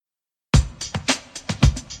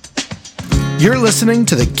You're listening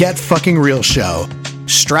to the Get Fucking Real Show.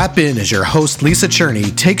 Strap in as your host Lisa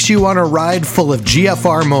Cherney takes you on a ride full of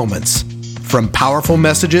GFR moments. From powerful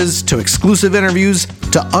messages to exclusive interviews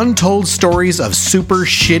to untold stories of super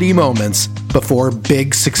shitty moments before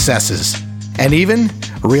big successes. And even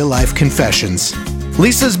real-life confessions.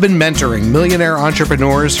 Lisa's been mentoring millionaire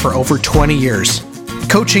entrepreneurs for over 20 years,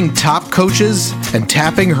 coaching top coaches and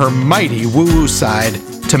tapping her mighty woo-woo side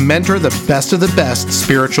to mentor the best of the best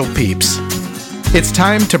spiritual peeps. It's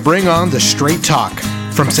time to bring on the straight talk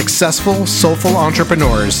from successful, soulful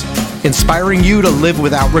entrepreneurs, inspiring you to live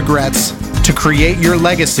without regrets, to create your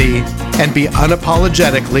legacy, and be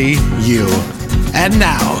unapologetically you. And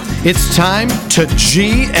now, it's time to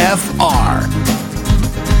GFR.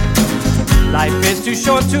 Life is too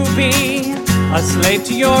short to be a slave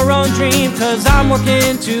to your own dream, 'cause I'm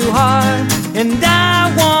working too hard and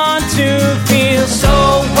I want to feel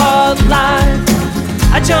so alive.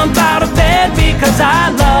 I jump out of bed because I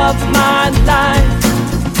love my life.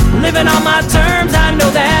 Living on my terms, I know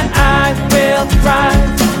that I will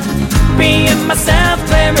thrive. Being myself,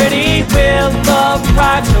 clarity will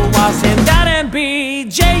arrive. So I'll stand out and be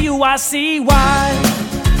J-U-I-C-Y.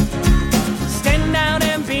 Stand out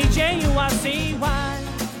and be J-U-I-C-Y.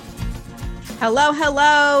 Hello,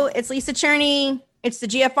 hello. It's Lisa Cherney. It's the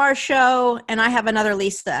GFR show, and I have another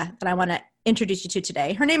Lisa that I want to introduce you to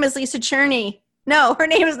today. Her name is Lisa Cherney. No, her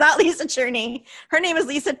name is not Lisa Cherney. Her name is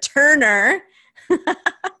Lisa Turner.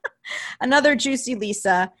 Another juicy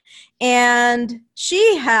Lisa. And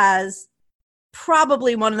she has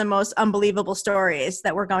probably one of the most unbelievable stories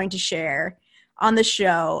that we're going to share on the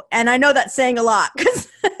show. And I know that's saying a lot because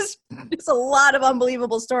there's a lot of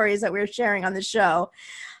unbelievable stories that we're sharing on the show.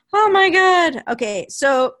 Oh my God. Okay,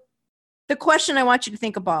 so the question I want you to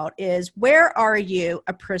think about is, where are you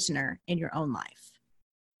a prisoner in your own life?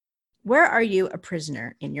 Where are you a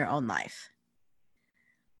prisoner in your own life?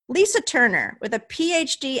 Lisa Turner, with a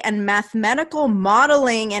PhD in mathematical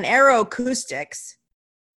modeling and aeroacoustics,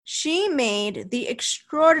 she made the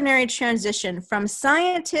extraordinary transition from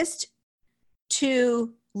scientist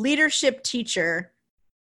to leadership teacher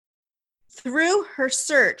through her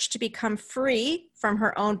search to become free from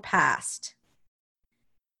her own past.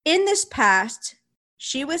 In this past,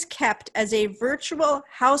 she was kept as a virtual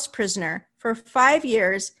house prisoner for 5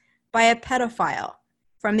 years by a pedophile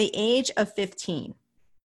from the age of 15.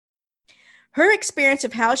 Her experience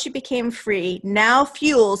of how she became free now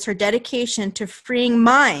fuels her dedication to freeing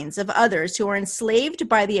minds of others who are enslaved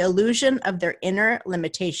by the illusion of their inner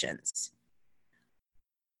limitations.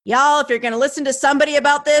 Y'all, if you're going to listen to somebody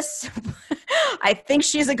about this, I think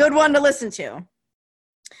she's a good one to listen to.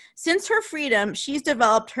 Since her freedom, she's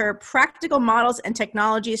developed her practical models and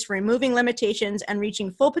technologies for removing limitations and reaching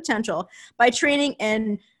full potential by training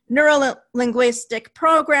in neuro-linguistic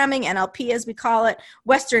programming, NLP as we call it,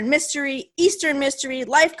 Western mystery, Eastern mystery,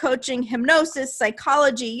 life coaching, hypnosis,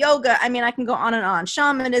 psychology, yoga. I mean, I can go on and on.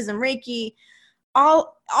 Shamanism, Reiki,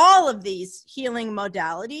 all of these healing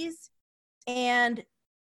modalities. And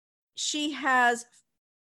she has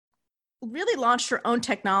really launched her own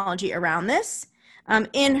technology around this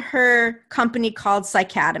in her company called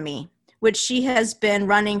Psychademy, which she has been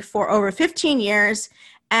running for over 15 years.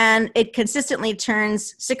 And it consistently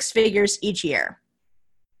turns 6 figures each year.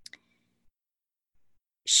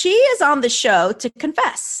 She is on the show to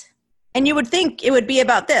confess. And you would think it would be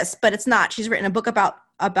about this, but it's not. She's written a book about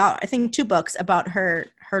I think 2 books about her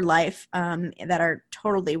life that are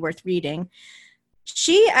totally worth reading.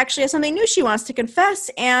 She actually has something new she wants to confess.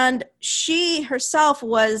 And she herself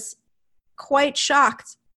was quite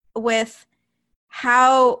shocked with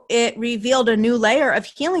how it revealed a new layer of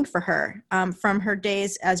healing for her from her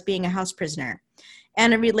days as being a house prisoner.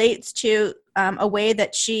 And it relates to a way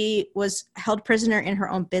that she was held prisoner in her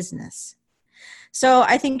own business. So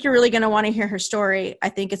I think you're really going to want to hear her story. I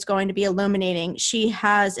think it's going to be illuminating. She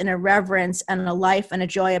has an irreverence and a life and a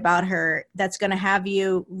joy about her that's going to have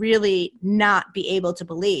you really not be able to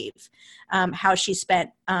believe how she spent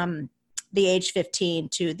the age 15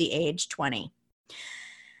 to the age 20.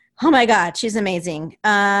 Oh my God, she's amazing.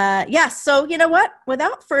 So you know what?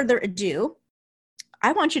 Without further ado,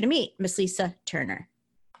 I want you to meet Miss Lisa Turner.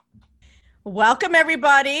 Welcome,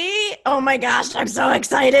 everybody. Oh my gosh, I'm so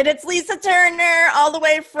excited. It's Lisa Turner, all the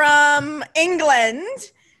way from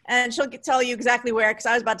England. And she'll tell you exactly where, because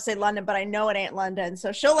I was about to say London, but I know it ain't London.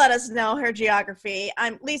 So she'll let us know her geography.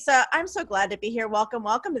 Lisa, I'm so glad to be here. Welcome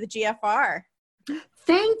to the GFR.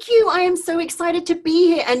 Thank you. I am so excited to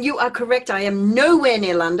be here. And you are correct. I am nowhere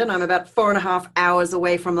near London. I'm about 4.5 hours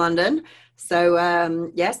away from London.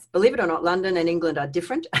 So yes, believe it or not, London and England are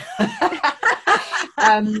different.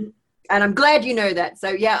 And I'm glad you know that. So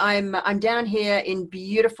yeah, I'm down here in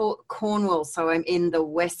beautiful Cornwall. So I'm in the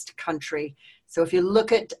West Country. So if you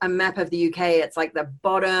look at a map of the UK, it's like the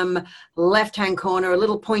bottom left-hand corner, a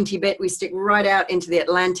little pointy bit. We stick right out into the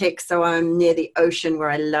Atlantic. So I'm near the ocean where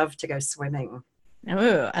I love to go swimming.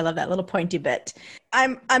 Ooh, I love that little pointy bit.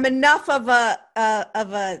 I'm enough of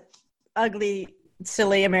a ugly,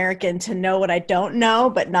 silly American to know what I don't know,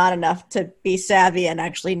 but not enough to be savvy and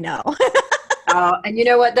actually know. And you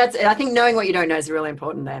know what? I think knowing what you don't know is really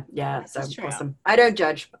important there. Yeah, so awesome. I don't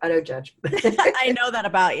judge. I know that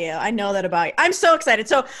about you. I'm so excited.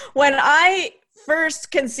 So when I first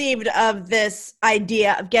conceived of this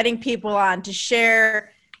idea of getting people on to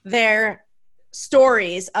share their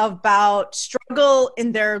stories about struggle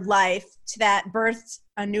in their life that birthed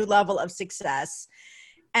a new level of success,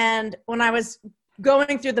 and when I was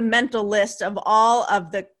going through the mental list of all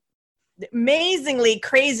of the amazingly,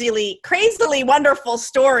 crazily wonderful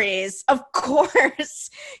stories, of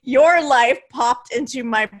course, your life popped into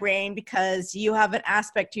my brain because you have an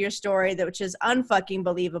aspect to your story that which is unfucking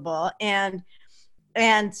believable. And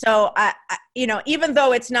so I, you know, even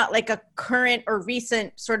though it's not like a current or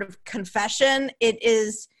recent sort of confession, it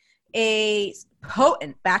is a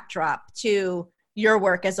potent backdrop to your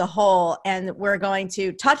work as a whole. And we're going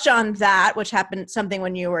to touch on that, which happened something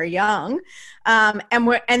when you were young. And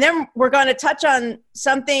then we're going to touch on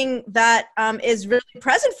something that is really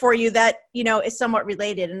present for you that, you know, is somewhat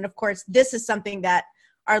related. And of course, this is something that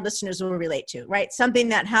our listeners will relate to, right? Something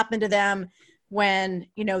that happened to them when,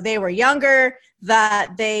 you know, they were younger,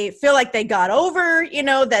 that they feel like they got over, you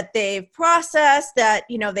know, that they've processed, that,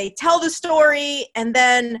 you know, they tell the story and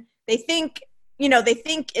then they think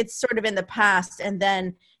it's sort of in the past, and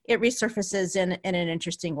then it resurfaces in an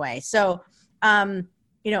interesting way. So,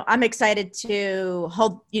 you know, I'm excited to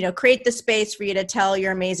create the space for you to tell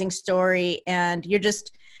your amazing story. And you're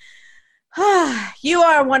just, you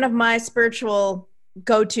are one of my spiritual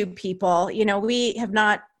go-to people. You know, we have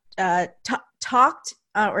not talked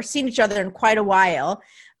or seen each other in quite a while.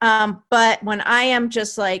 But when I am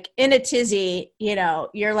just like in a tizzy, you know,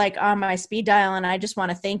 you're like on my speed dial, and I just want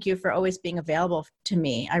to thank you for always being available to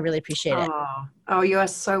me. I really appreciate it. Oh, you are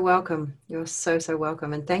so welcome. You're so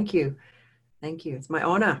welcome. And thank you. Thank you. It's my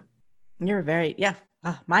honor. You're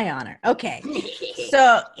my honor. Okay.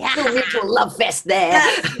 So yeah. Little mutual love fest there.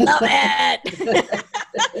 Yes, love it.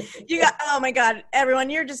 Oh my God, everyone,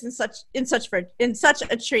 you're just in such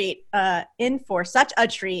a treat, in for such a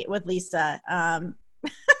treat with Lisa.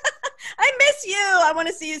 I miss you. I want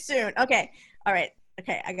to see you soon. Okay. All right.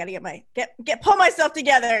 Okay. I got to pull myself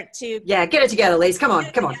together to. Yeah. Get it together, Lisa. Come on.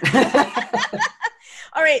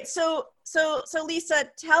 All right. So Lisa,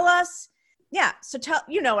 tell us. Yeah. So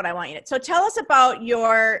you know what I want you to. So tell us about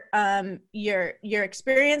your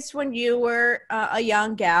experience when you were a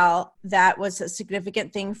young gal. That was a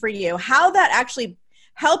significant thing for you. How that actually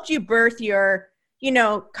helped you birth your, you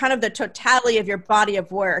know, kind of the totality of your body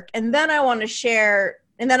of work. And then I want to share,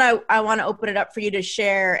 and then I want to open it up for you to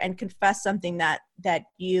share and confess something that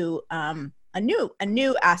you, a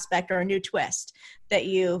new aspect or a new twist that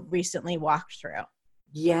you recently walked through.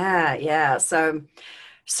 Yeah. So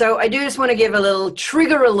I do just want to give a little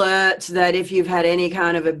trigger alert that if you've had any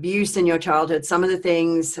kind of abuse in your childhood, some of the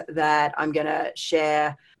things that I'm going to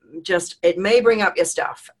share, it may bring up your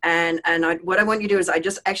stuff. And what I want you to do is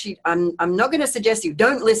I'm not going to suggest you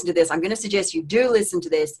don't listen to this. I'm going to suggest you do listen to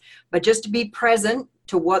this, but just to be present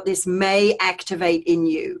to what this may activate in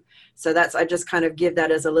you. So I just kind of give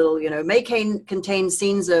that as a little, you know, may contain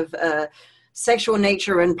scenes of sexual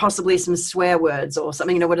nature and possibly some swear words or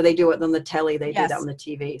something. You know, what do they do on the telly? They do that on the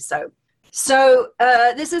TV. So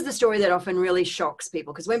this is the story that often really shocks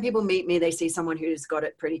people, because when people meet me, they see someone who's got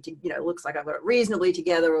it looks like I've got it reasonably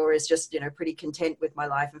together, or is just, you know, pretty content with my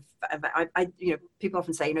life. And people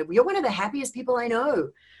often say, you know, you're one of the happiest people I know.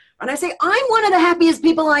 And I say, I'm one of the happiest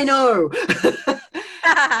people I know.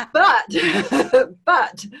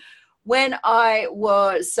 But when I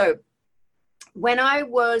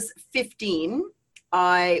was 15,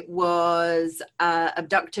 I was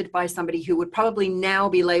abducted by somebody who would probably now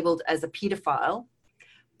be labeled as a pedophile,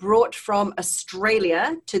 brought from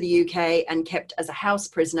Australia to the UK and kept as a house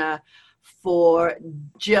prisoner for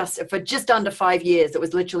just under 5 years. It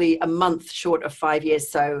was literally a month short of 5 years.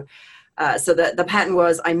 So the pattern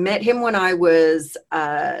was, I met him when I was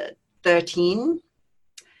 13.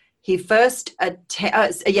 He first,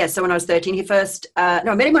 so when I was 13,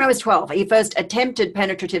 I met him when I was 12. He first attempted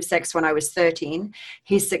penetrative sex when I was 13.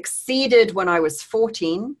 He succeeded when I was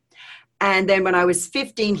 14. And then when I was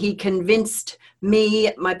 15, he convinced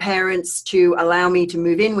me, my parents, to allow me to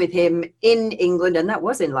move in with him in England, and that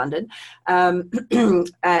was in London. And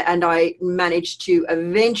I managed to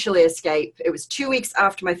eventually escape. It was 2 weeks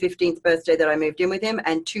after my 15th birthday that I moved in with him,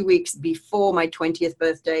 and 2 weeks before my 20th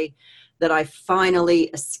birthday that I finally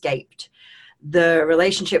escaped. The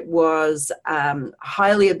relationship was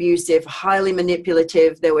highly abusive, highly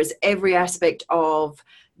manipulative. There was every aspect of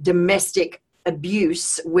domestic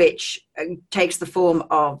abuse, which takes the form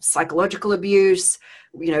of psychological abuse,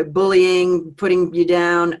 bullying, putting you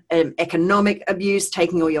down, economic abuse,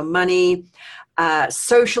 taking all your money,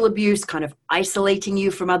 social abuse, kind of isolating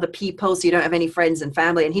you from other people so you don't have any friends and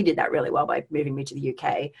family. And he did that really well by moving me to the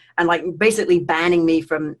UK and like basically banning me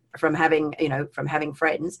from having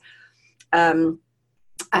friends.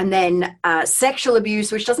 And then sexual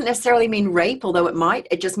abuse, which doesn't necessarily mean rape, although it might.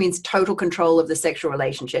 It just means total control of the sexual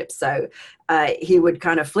relationship. So he would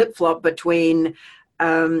kind of flip-flop between,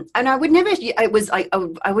 and I would never, I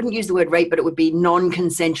wouldn't use the word rape, but it would be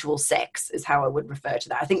non-consensual sex is how I would refer to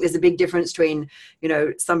that. I think there's a big difference between,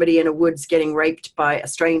 somebody in a woods getting raped by a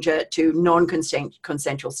stranger to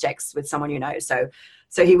non-consensual sex with someone you know. So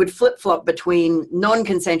he would flip-flop between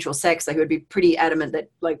non-consensual sex. So he would be pretty adamant that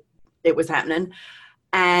like it was happening.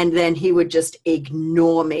 And then he would just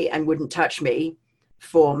ignore me and wouldn't touch me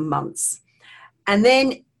for months. And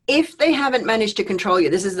then if they haven't managed to control you,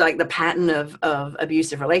 this is like the pattern of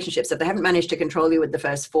abusive relationships. If they haven't managed to control you with the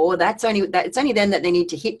first 4, it's only then that they need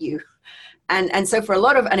to hit you. And so for a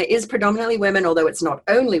lot of, and it is predominantly women, although it's not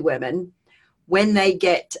only women, when they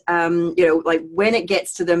get, like when it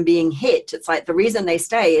gets to them being hit, it's like the reason they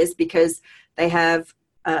stay is because they have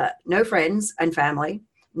no friends and family,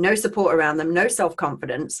 no support around them, no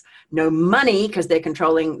self-confidence, no money because they're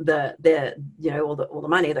controlling all the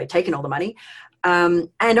money, they're taking all the money. And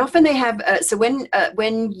often they have, so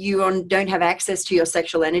when you don't have access to your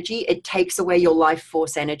sexual energy, it takes away your life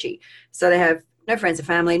force energy. So they have no friends and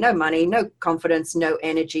family, no money, no confidence, no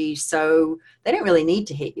energy. So they don't really need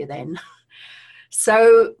to hit you then.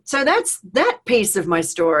 So that's that piece of my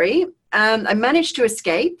story. I managed to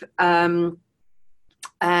escape.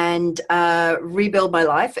 And rebuild my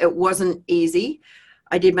life. It wasn't easy.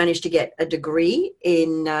 I did manage to get a degree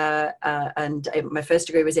in, and my first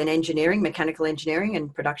degree was in engineering, mechanical engineering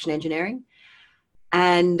and production engineering.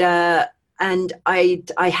 And I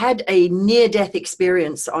had a near-death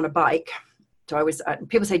experience on a bike. So I was,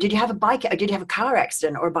 people say, did you have a car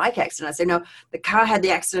accident or a bike accident? I say, no, the car had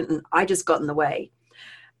the accident and I just got in the way.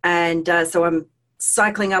 And so I'm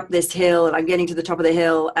cycling up this hill and I'm getting to the top of the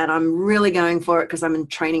hill and I'm really going for it because I'm in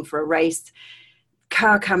training for a race.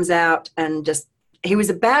 Car comes out and he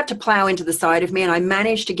was about to plow into the side of me and I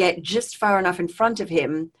managed to get just far enough in front of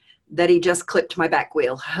him that he just clipped my back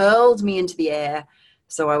wheel, hurled me into the air.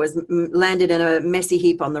 So I was landed in a messy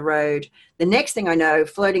heap on the road. The next thing I know,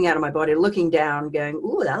 floating out of my body, looking down, going,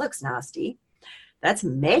 ooh, that looks nasty. That's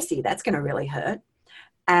messy. That's going to really hurt.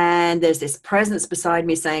 And there's this presence beside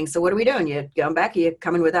me saying, so what are we doing? You're going back? Are you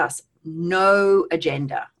coming with us? No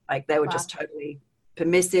agenda. Like they were just totally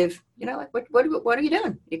permissive. Like what are you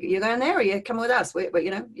doing? You're going there or you're coming with us?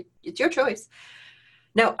 It's your choice.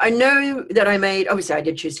 Now, I know that obviously I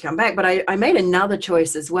did choose to come back, but I made another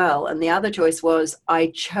choice as well. And the other choice was I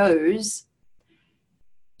chose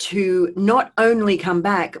to not only come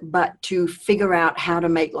back, but to figure out how to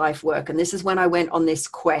make life work. And this is when I went on this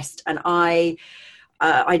quest and I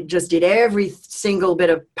just did every single bit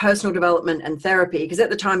of personal development and therapy because at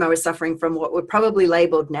the time I was suffering from what were probably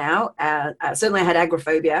labeled now. Certainly I had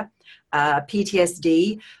agoraphobia,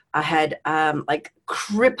 PTSD. I had like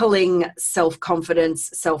crippling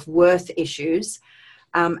self-confidence, self-worth issues.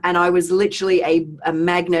 And I was literally a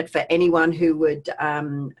magnet for anyone who would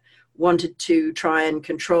wanted to try and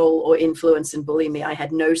control or influence and bully me. I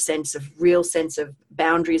had no real sense of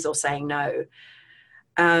boundaries or saying no.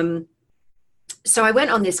 So I went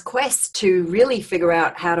on this quest to really figure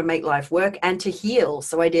out how to make life work and to heal.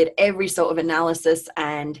 So I did every sort of analysis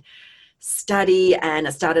and study, and I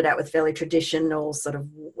started out with fairly traditional sort of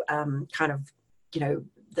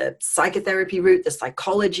the psychotherapy route, the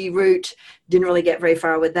psychology route. Didn't really get very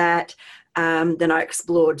far with that. Then I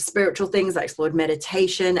explored spiritual things. I explored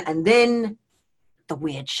meditation, and then the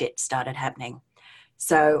weird shit started happening.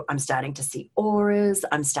 So I'm starting to see auras.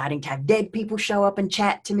 I'm starting to have dead people show up and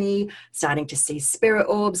chat to me, starting to see spirit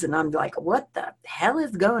orbs. And I'm like, what the hell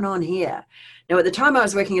is going on here? Now, at the time I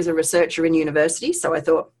was working as a researcher in university. So I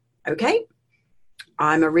thought, okay,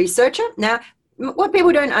 I'm a researcher. Now, what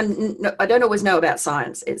people don't always know about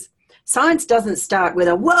science is Science doesn't start with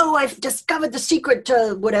a, whoa, I've discovered the secret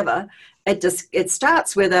to whatever. It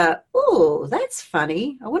starts with a, oh, that's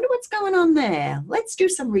funny. I wonder what's going on there. Let's do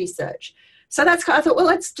some research. So I thought, well,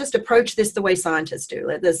 let's just approach this the way scientists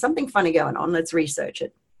do. There's something funny going on. Let's research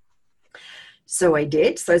it. So I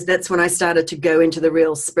did. So that's when I started to go into the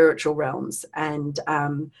real spiritual realms. And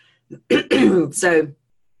so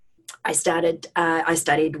I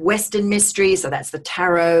studied Western mystery. So that's the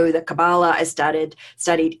tarot, the Kabbalah. I studied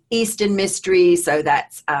Eastern mystery. So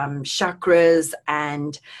that's chakras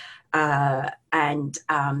and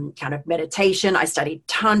kind of meditation. I studied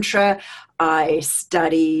Tantra. I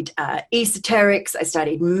studied esoterics. I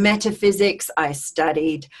studied metaphysics. I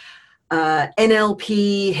studied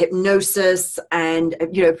NLP, hypnosis, and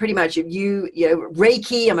pretty much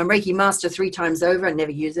Reiki. I'm a Reiki master 3 times over. I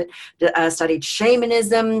never use it. Studied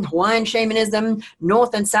shamanism, Hawaiian shamanism,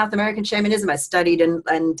 North and South American shamanism. I studied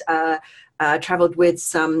and traveled with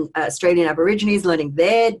some Australian Aborigines, learning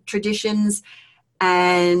their traditions.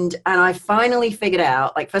 And I finally figured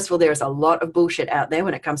out, like, first of all, there's a lot of bullshit out there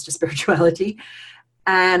when it comes to spirituality.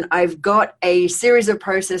 And I've got a series of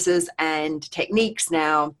processes and techniques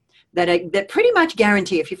now that pretty much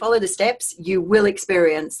guarantee if you follow the steps, you will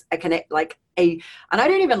experience and I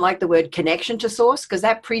don't even like the word connection to source, because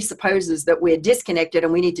that presupposes that we're disconnected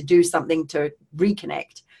and we need to do something to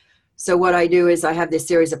reconnect. So what I do is I have this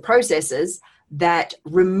series of processes that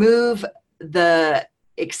remove the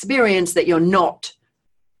experience that you're not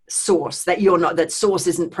source, that source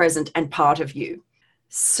isn't present and part of you.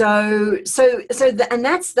 And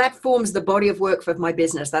that forms the body of work for my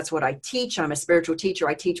business. That's what I teach. I'm a spiritual teacher.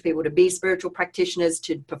 I teach people to be spiritual practitioners,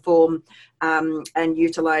 to perform and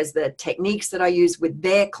utilize the techniques that I use with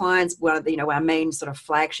their clients. One, our main sort of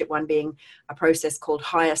flagship one being a process called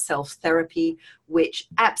higher self therapy, which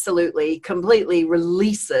absolutely completely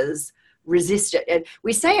releases resistance.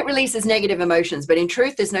 We say it releases negative emotions, but in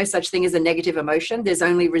truth, there's no such thing as a negative emotion. There's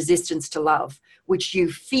only resistance to love, which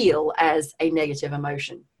you feel as a negative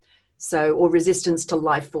emotion. So, or resistance to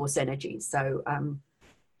life force energy. So,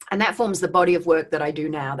 and that forms the body of work that I do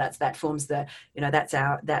now. That forms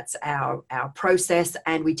that's our process.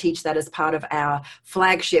 And we teach that as part of our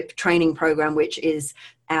flagship training program, which is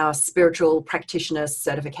our spiritual practitioner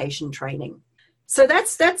certification training. So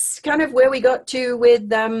that's kind of where we got to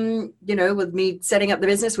with me setting up the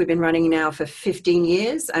business. We've been running now for 15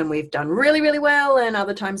 years, and we've done really, really well. And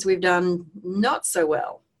other times we've done not so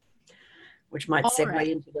well, which might segue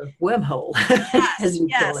into the wormhole, as you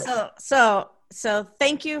call it. So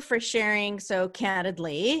thank you for sharing so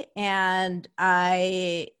candidly. And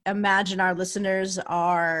I imagine our listeners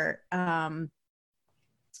are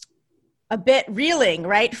a bit reeling,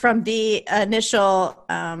 right, from the initial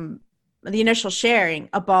sharing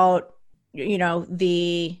about,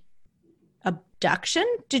 the abduction.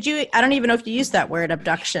 I don't even know if you used that word,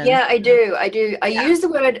 abduction. Yeah, I do. I use the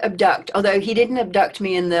word abduct, although he didn't abduct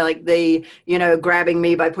me in the grabbing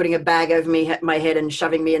me by putting a bag over my head and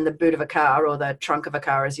shoving me in the boot of a car, or the trunk of a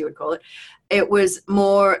car, as you would call it. It was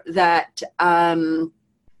more that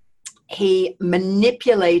he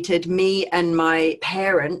manipulated me and my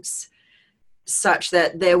parents such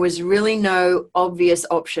that there was really no obvious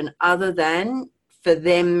option other than for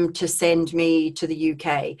them to send me to the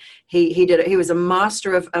UK. He was a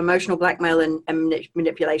master of emotional blackmail and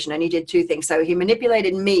manipulation, and he did 2 things. So he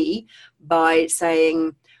manipulated me by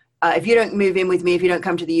saying, if you don't move in with me, if you don't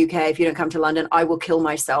come to the UK, if you don't come to London, I will kill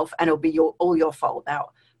myself, and it'll be all your fault. Now,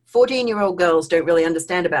 14-year-old girls don't really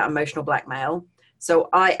understand about emotional blackmail. So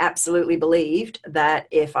I absolutely believed that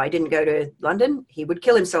if I didn't go to London, he would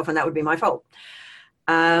kill himself, and that would be my fault.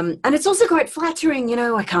 And it's also quite flattering,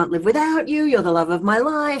 I can't live without you. You're the love of my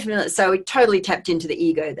life. So it totally tapped into the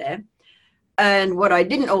ego there. And what I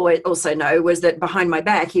didn't also know was that behind my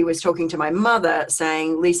back, he was talking to my mother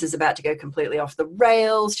saying, Lisa's about to go completely off the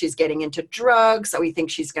rails. She's getting into drugs. So we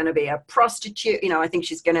think she's going to be a prostitute. I think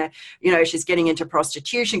she's going to, she's getting into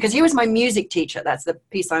prostitution, because he was my music teacher. That's the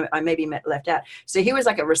piece I maybe left out. So he was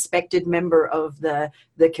like a respected member of the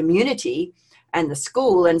community and the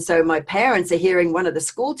school. And so my parents are hearing one of the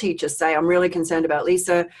school teachers say, I'm really concerned about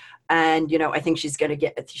Lisa. And, I think she's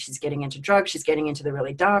getting into drugs. She's getting into the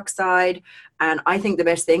really dark side. And I think the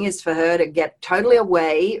best thing is for her to get totally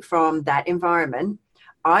away from that environment.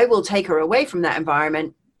 I will take her away from that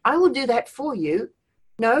environment. I will do that for you.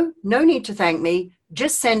 No need to thank me.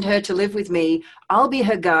 Just send her to live with me. I'll be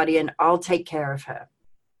her guardian. I'll take care of her.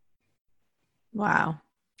 Wow.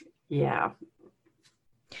 Yeah.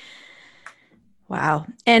 Wow.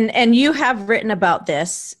 And you have written about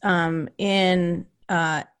this in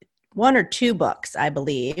 1 or 2 books, I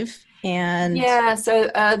believe. And yeah, so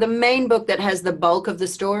the main book that has the bulk of the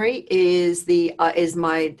story is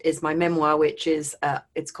my memoir, which is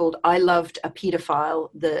it's called "I Loved a Pedophile: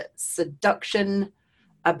 The Seduction,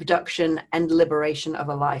 Abduction, and Liberation of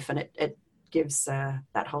a Life," and it gives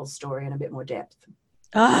that whole story in a bit more depth.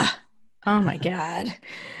 oh my God.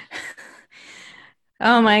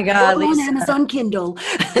 Oh my God, on Lisa. Amazon Kindle.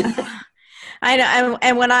 I know.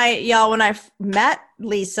 And when I met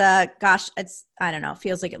Lisa, gosh, I don't know, it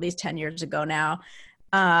feels like at least 10 years ago now.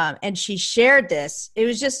 And she shared this. It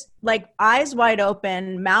was just like eyes wide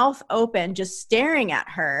open, mouth open, just staring at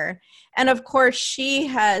her. And of course she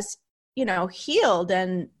has, healed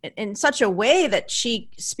and in such a way that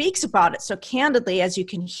she speaks about it so candidly, as you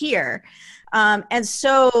can hear. And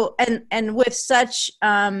so, and with such,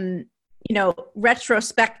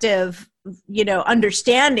 retrospective,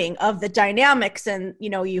 understanding of the dynamics, and,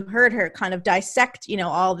 you heard her kind of dissect,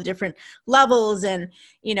 all the different levels and,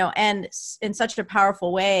 and in such a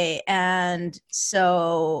powerful way. And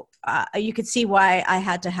so you could see why I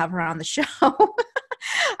had to have her on the show.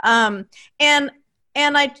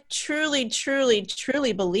 And I truly, truly,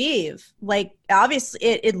 truly believe, like, obviously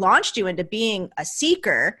it launched you into being a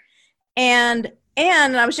seeker. And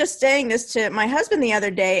I was just saying this to my husband the other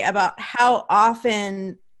day about how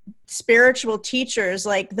often spiritual teachers,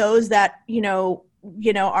 like those that,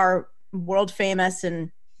 are world famous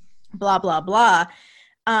and blah, blah, blah,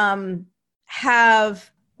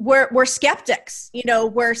 we're skeptics,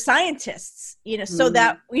 we're scientists, so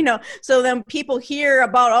that, so then people hear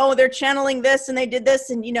about, oh, they're channeling this and they did this.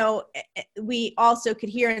 And, we also could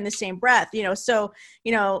hear in the same breath, so,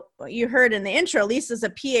 you heard in the intro, Lisa's a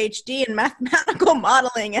PhD in mathematical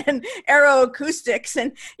modeling and aeroacoustics.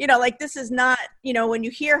 And, like, this is not, when you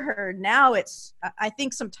hear her now, I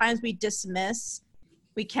think sometimes we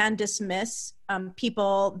can dismiss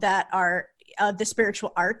people that are the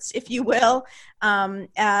spiritual arts, if you will,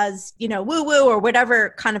 as, woo-woo or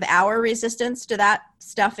whatever kind of our resistance to that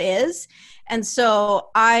stuff is. And so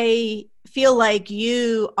I feel like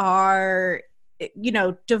you are,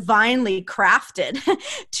 divinely crafted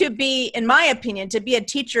to be, in my opinion, to be a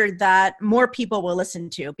teacher that more people will listen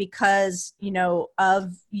to because,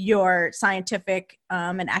 of your scientific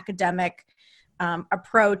and academic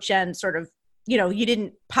approach, and sort of, you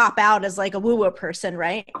didn't pop out as like a woo-woo person,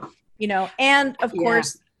 right? And of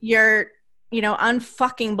course your,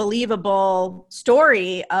 unfucking believable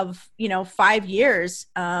story of, 5 years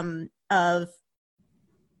of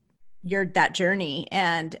that journey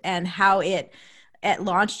and how it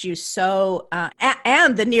launched you. So,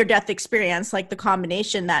 and the near-death experience, like the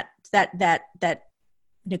combination that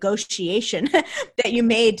negotiation that you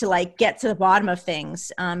made to like get to the bottom of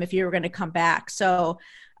things, if you were going to come back. So,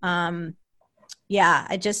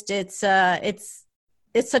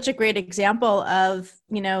 it's such a great example of,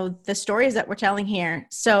 the stories that we're telling here.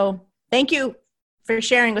 So thank you for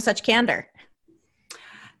sharing with such candor.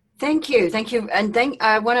 Thank you. And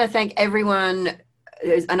I want to thank everyone.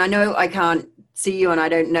 And I know I can't see you and I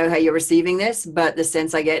don't know how you're receiving this, but the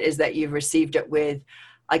sense I get is that you've received it with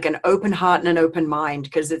like an open heart and an open mind,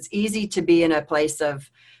 because it's easy to be in a place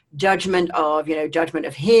of judgment of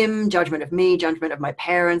him, judgment of me, judgment of my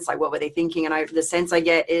parents. Like, what were they thinking? And the sense I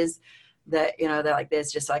get is that, they're like,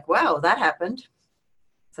 there's just like, wow, that happened.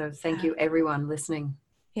 So thank you, everyone listening.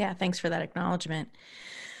 Yeah. Thanks for that acknowledgement.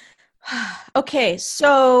 Okay.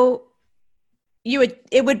 So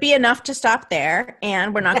it would be enough to stop there,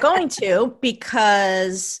 and we're not going to,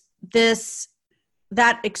 because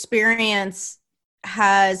that experience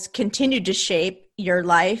has continued to shape your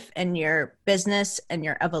life and your business and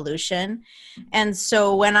your evolution. And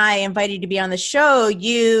so when I invited you to be on the show,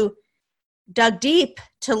 you dug deep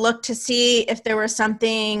to look to see if there was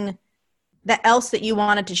something else that you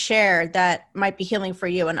wanted to share that might be healing for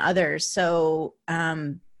you and others. So,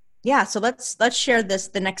 so let's share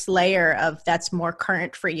the next layer of that's more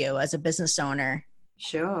current for you as a business owner.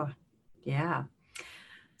 Sure. Yeah.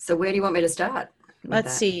 So where do you want me to start?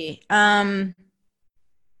 Let's see.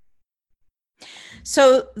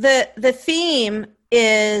 So the theme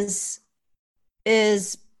is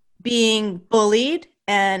being bullied.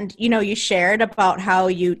 And, you shared about how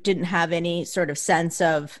you didn't have any sort of sense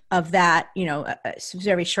of that,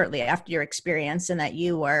 very shortly after your experience, and that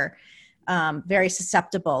you were very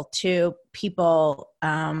susceptible to people,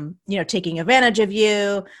 taking advantage of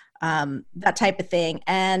you, that type of thing.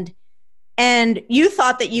 And you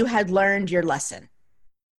thought that you had learned your lesson.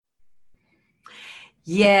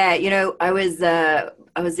 Yeah. I was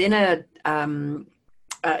in a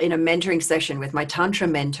mentoring session with my Tantra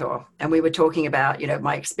mentor, and we were talking about,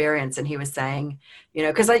 my experience, and he was saying,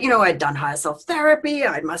 because I'd done higher self therapy,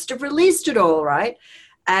 I must have released it all, right?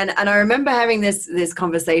 And I remember having this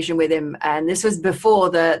conversation with him, and this was before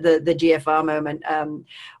the GFR moment,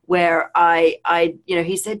 where I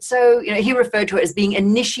he said, so, he referred to it as being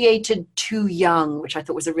initiated too young, which I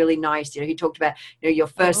thought was a really nice, he talked about, your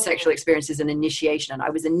first sexual experience is an initiation, and I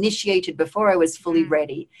was initiated before I was fully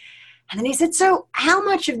ready. And then he said, so how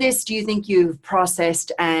much of this do you think you've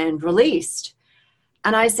processed and released?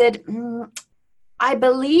 And I said, I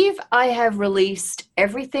believe I have released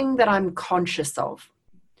everything that I'm conscious of.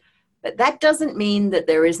 But that doesn't mean that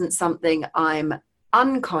there isn't something I'm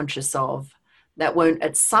unconscious of that won't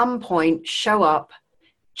at some point show up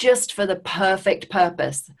just for the perfect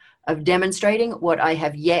purpose of demonstrating what I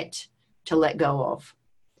have yet to let go of.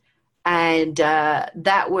 And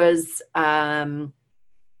that was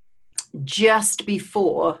just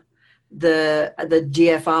before the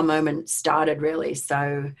GFR moment started, really.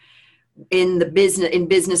 So in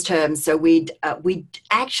business terms, so we'd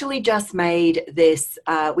actually just made this,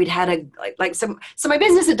 we'd had so my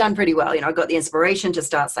business had done pretty well. I got the inspiration to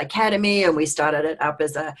start Psychademy, and we started it up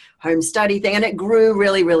as a home study thing, and it grew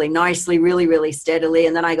really, really nicely, really, really steadily.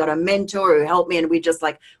 And then I got a mentor who helped me, and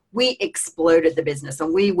we exploded the business,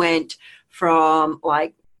 and we went from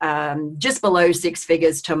just below 6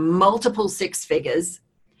 figures to multiple 6 figures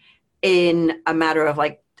in a matter of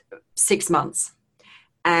 6 months.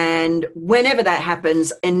 And whenever that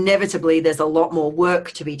happens, inevitably there's a lot more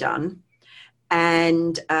work to be done.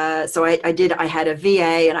 And so I had a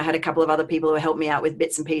VA, and I had a couple of other people who helped me out with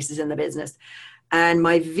bits and pieces in the business. And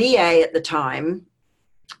my VA at the time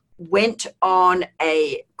went on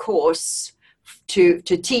a course to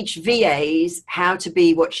teach VAs how to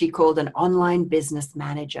be what she called an online business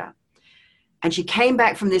manager. And she came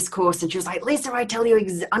back from this course, and she was like, Lisa,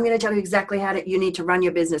 I'm going to tell you exactly how you need to run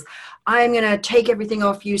your business. I'm going to take everything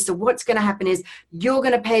off you. So what's going to happen is you're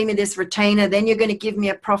going to pay me this retainer. Then you're going to give me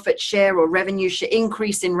a profit share or revenue share,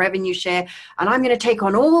 increase in revenue share. And I'm going to take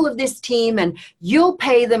on all of this team, and you'll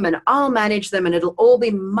pay them, and I'll manage them, and it'll all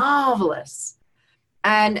be marvelous.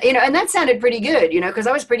 And, and that sounded pretty good, because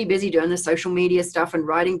I was pretty busy doing the social media stuff and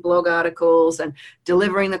writing blog articles and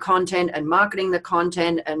delivering the content and marketing the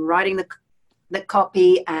content and writing the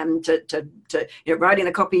copy, and to writing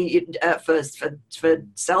the copy for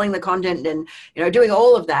selling the content, and doing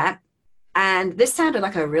all of that. And this sounded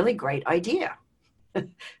like a really great idea.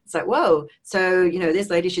 It's like, whoa, so this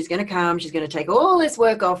lady, she's going to come, she's going to take all this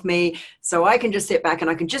work off me, so I can just sit back and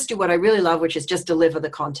I can just do what I really love, which is just deliver the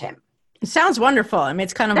content. It sounds wonderful. I mean,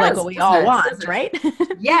 it's kind of like what we all want, right?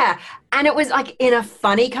 Yeah. And it was in a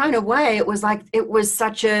funny kind of way. It was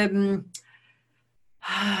such a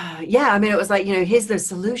yeah, I mean, it was here's the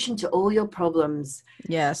solution to all your problems.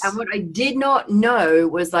 Yes. And what I did not know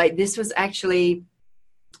was this was actually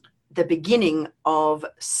the beginning of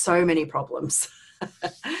so many problems.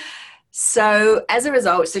 So as a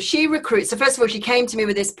result, she recruits. So first of all, she came to me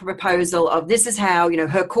with this proposal of, this is how,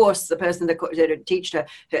 her course, the person that had taught her,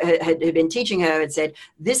 had been teaching her, had said,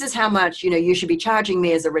 this is how much, you should be charging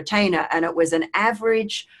me as a retainer. And it was an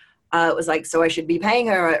average. It was so I should be paying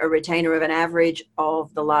her a retainer of an average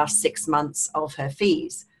of the last 6 months of her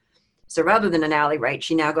fees. So rather than an hourly rate,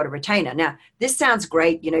 she now got a retainer. Now, this sounds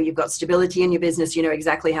great. You've got stability in your business. You know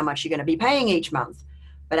exactly how much you're going to be paying each month.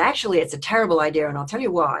 But actually, it's a terrible idea, and I'll tell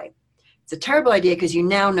you why. It's a terrible idea because you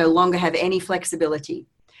now no longer have any flexibility.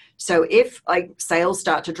 So if sales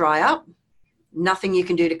start to dry up, nothing you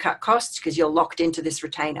can do to cut costs because you're locked into this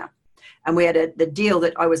retainer. And we had the deal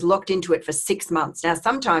that I was locked into it for 6 months. Now,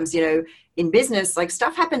 sometimes, in business,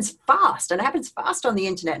 stuff happens fast, and it happens fast on the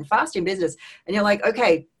internet and fast in business. And you're like,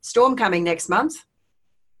 okay, storm coming next month.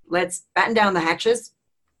 Let's batten down the hatches,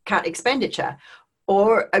 cut expenditure.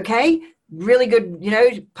 Or, okay, really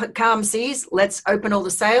good, calm seas. Let's open all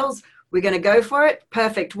the sails. We're going to go for it.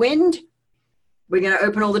 Perfect wind. We're going to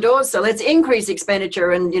open all the doors. So let's increase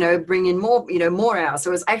expenditure and, bring in more, more hours.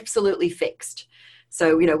 So it was absolutely fixed.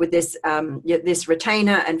 So, with this this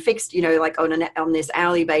retainer and fixed, on this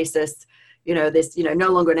hourly basis, this, no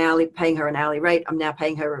longer paying her an hourly rate. I'm now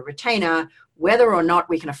paying her a retainer, whether or not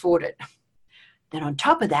we can afford it. Then on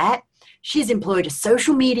top of that, she's employed a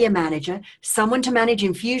social media manager, someone to manage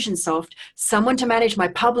Infusionsoft, someone to manage my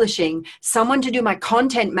publishing, someone to do my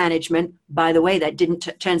content management. By the way,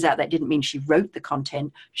 turns out that didn't mean she wrote the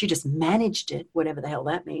content. She just managed it, whatever the hell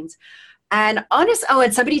that means. And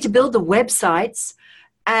and somebody to build the websites.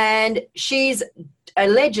 And she's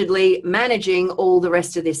allegedly managing all the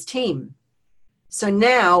rest of this team. So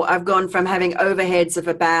now I've gone from having overheads of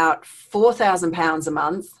about £4,000 a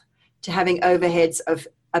month to having overheads of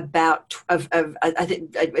about, I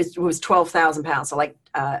think it was £12,000.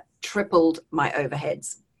 So tripled my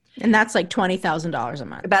overheads. And that's like $20,000 a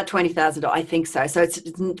month. About $20,000, I think so. So it's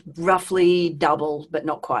roughly double, but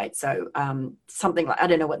not quite. So something like, I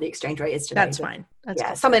don't know what the exchange rate is today. That's fine. That's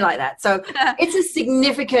cool. Something like that. So it's a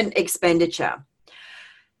significant expenditure.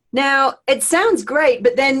 Now, it sounds great,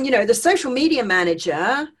 but then, the social media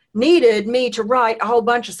manager needed me to write a whole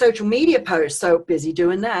bunch of social media posts. So busy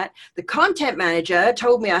doing that. The content manager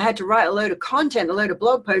told me I had to write a load of content, a load of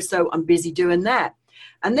blog posts. So I'm busy doing that.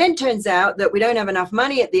 And then turns out that we don't have enough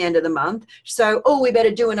money at the end of the month. So, we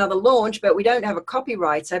better do another launch, but we don't have a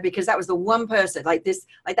copywriter, because that was the one person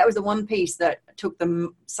that was the one piece that took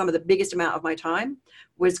some of the biggest amount of my time,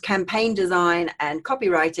 was campaign design and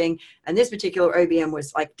copywriting. And this particular OBM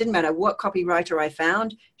was like, didn't matter what copywriter I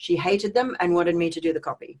found, she hated them and wanted me to do the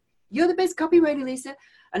copy. You're the best copywriter, Lisa.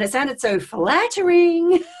 And it sounded so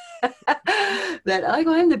flattering that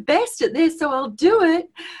I'm the best at this, so I'll do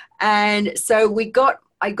it. And so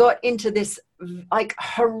I got into this like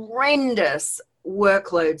horrendous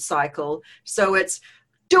workload cycle. So it's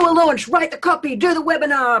do a launch, write the copy, do the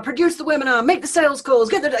webinar, produce the webinar, make the sales calls,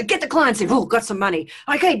 get the clients in. Oh, got some money.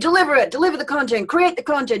 Okay, deliver the content, create the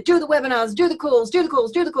content, do the webinars, do the calls, do the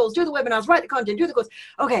webinars, write the content, do the calls.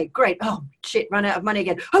 Okay, great. Oh, shit, run out of money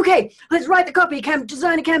again. Okay, let's write the copy,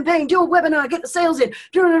 design a campaign, do a webinar, get the sales in.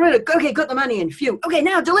 Okay, got the money in. Phew. Okay,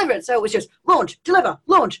 now deliver it. So it was just launch, deliver,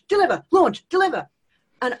 launch, deliver, launch, deliver.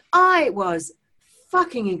 And I was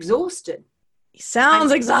fucking exhausted.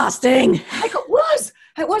 Sounds exhausting. Like it was.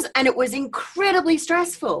 And it was incredibly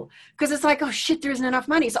stressful, because it's like, oh shit, there isn't enough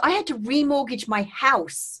money. So I had to remortgage my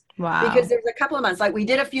house. Wow. Because there was a couple of months, like we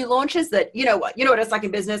did a few launches that, you know what it's like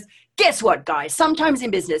in business. Guess what, guys? Sometimes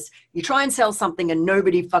in business, you try and sell something and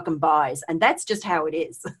nobody fucking buys. And that's just how it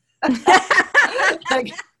is.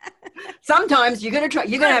 Like, sometimes you're going to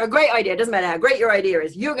have a great idea. It doesn't matter how great your idea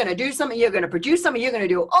is. You're going to do something. You're going to produce something. You're going to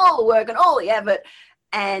do all the work and all the effort,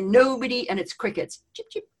 and it's crickets. Cheep,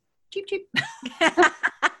 cheep, cheep, cheep.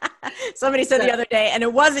 Somebody said the other day, and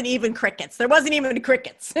it wasn't even crickets. There wasn't even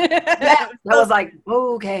crickets. Yeah, I was like,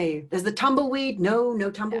 okay, there's the tumbleweed.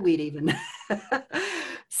 No tumbleweed even.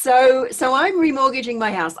 So I'm remortgaging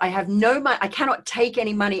my house. I have no money. I cannot take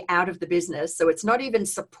any money out of the business. So it's not even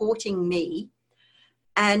supporting me.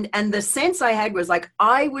 And the sense I had was like,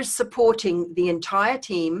 I was supporting the entire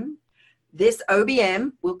team. This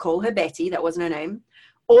OBM, we'll call her Betty. That wasn't her name.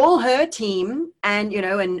 All her team, and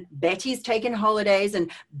and Betty's taken holidays, and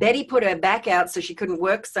Betty put her back out so she couldn't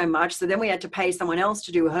work so much. So then we had to pay someone else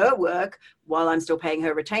to do her work while I'm still paying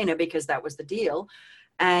her retainer, because that was the deal.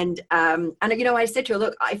 And I said to her,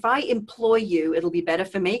 look, if I employ you, it'll be better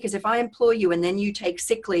for me, because if I employ you and then you take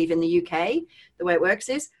sick leave in the UK, the way it works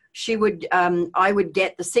is I would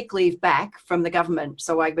get the sick leave back from the government,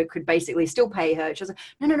 so I could basically still pay her. She was like,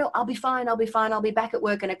 no, I'll be fine. I'll be back at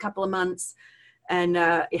work in a couple of months. And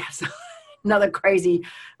so another crazy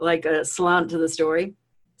slant to the story.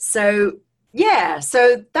 So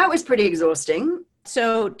that was pretty exhausting.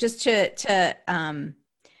 So just to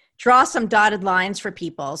draw some dotted lines for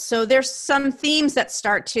people. So there's some themes that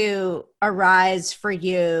start to arise for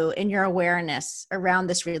you in your awareness around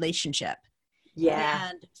this relationship. Yeah.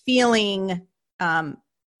 And feeling, and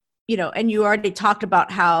you already talked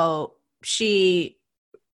about how she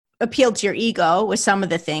appealed to your ego with some of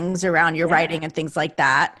the things around your writing and things like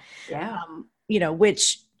that. Yeah.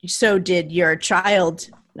 Which so did your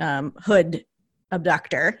childhood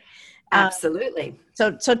abductor. Absolutely.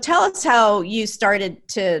 So tell us how you started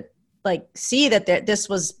to see that this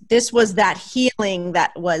was that healing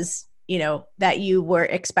that was, that you were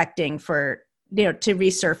expecting for, to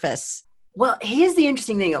resurface. Well, here's the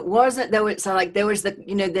interesting thing. It wasn't, there was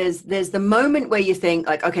the, there's the moment where you think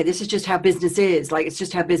okay, this is just how business is. It's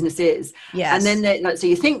just how business is. Yes. And then, so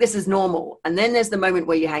you think this is normal. And then there's the moment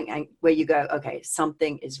where where you go, okay,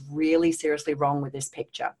 something is really seriously wrong with this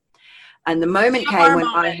picture. And the moment came when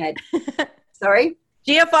I had, sorry?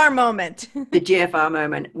 GFR moment. The GFR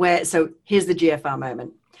moment so here's the GFR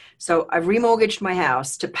moment. So I remortgaged my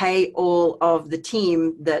house to pay all of the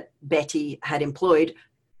team that Betty had employed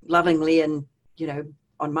lovingly and,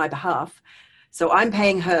 on my behalf. So I'm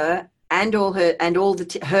paying her and all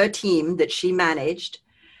her team that she managed.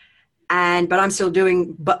 But I'm still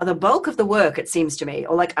doing the bulk of the work, it seems to me,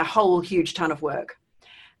 or a whole huge ton of work.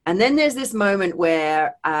 And then there's this moment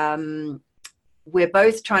where we're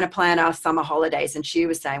both trying to plan our summer holidays. And she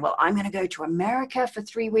was saying, well, I'm going to go to America for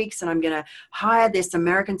 3 weeks, and I'm going to hire this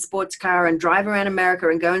American sports car and drive around America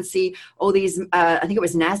and go and see all these, I think it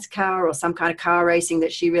was NASCAR or some kind of car racing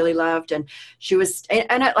that she really loved. And she was,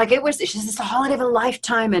 she's just a holiday of a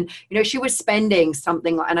lifetime. And, she was spending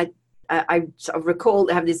something and I sort of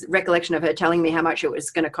have this recollection of her telling me how much it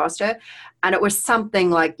was going to cost her. And it was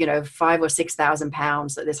something like, you know, £5,000 or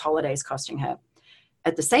 £6,000 that this holiday is costing her.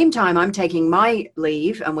 At the same time, I'm taking my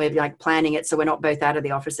leave and we're like planning it so we're not both out of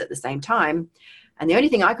the office at the same time. And the only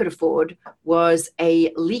thing I could afford was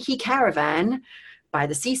a leaky caravan by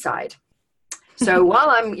the seaside. So while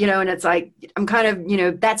I'm, you know, and it's like, I'm kind of, you know,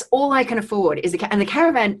 that's all I can afford is and the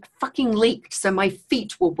caravan fucking leaked. So my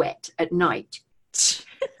feet were wet at night.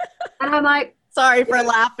 And I'm like, sorry for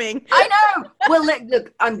laughing. I know. Well,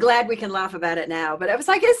 look, I'm glad we can laugh about it now, but I was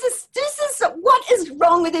like, this is, what is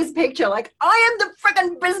wrong with this picture? Like, I am the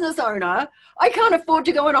freaking business owner. I can't afford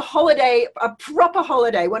to go on a holiday, a proper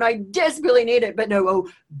holiday when I desperately need it. But no, oh,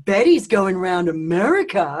 Betty's going around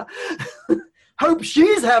America. Hope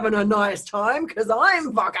she's having a nice time because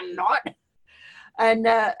I'm fucking not. And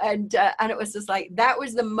it was just like, that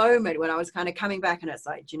was the moment when I was kind of coming back, and it's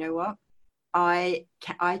like, do you know what? I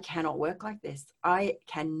cannot work like this. I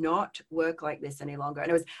cannot work like this any longer. And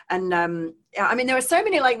it was, and I mean, there were so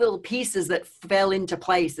many like little pieces that fell into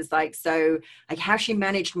place. It's like, so like how she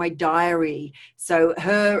managed my diary. So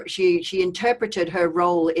she interpreted her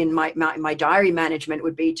role in my diary management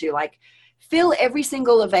would be to like fill every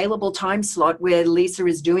single available time slot where Lisa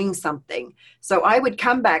is doing something. So I would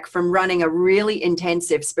come back from running a really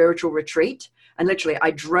intensive spiritual retreat. And literally,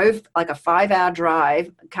 I drove like a 5-hour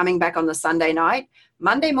drive coming back on the Sunday night.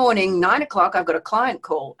 Monday morning, 9 o'clock, I've got a client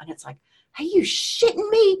call. And it's like, are you shitting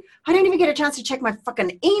me? I don't even get a chance to check my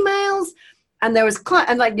fucking emails. And there was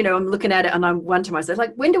and like, you know, I'm looking at it and I'm one to myself,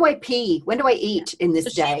 like, when do I pee? When do I eat in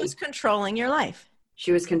this day? She was controlling your life.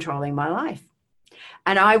 She was controlling my life.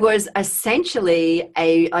 And I was essentially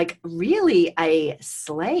really a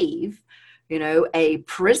slave, you know, a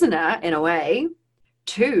prisoner in a way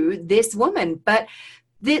to this woman. But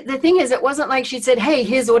the thing is, it wasn't like she said, hey,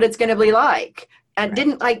 here's what it's going to be like. And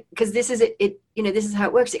didn't like, because this is it, you know, this is how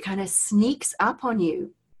it works. It kind of sneaks up on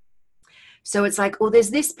you. So it's like, oh, there's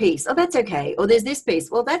this piece. Oh, that's okay. Oh, there's this piece.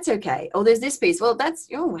 Well, that's okay. Oh, there's this piece. Well, that's,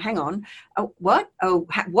 oh, hang on. Oh, what? Oh,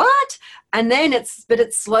 what? And then it's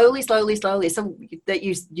slowly. So that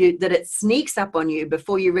that it sneaks up on you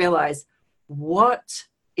before you realize what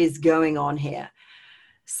is going on here.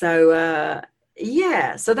 So,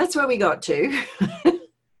 yeah. So that's where we got to.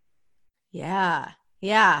 Yeah.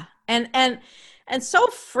 And so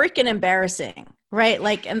freaking embarrassing, right?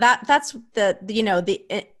 Like, and that's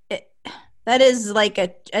that is like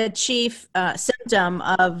a chief symptom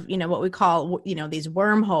of, you know, what we call, you know, these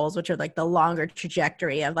wormholes, which are like the longer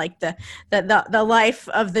trajectory of like the life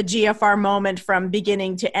of the GFR moment from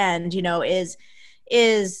beginning to end, you know, is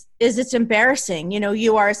it's embarrassing. You know,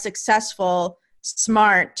 you are a successful,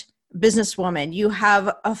 smart businesswoman. You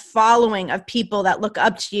have a following of people that look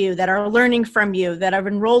up to you, that are learning from you, that have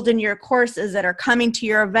enrolled in your courses, that are coming to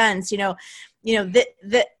your events, you know,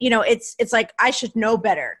 it's like, I should know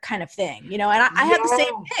better kind of thing, you know, and I had the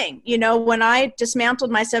same thing, you know, when I dismantled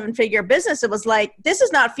my 7-figure business, it was like, this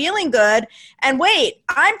is not feeling good. And wait,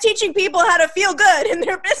 I'm teaching people how to feel good in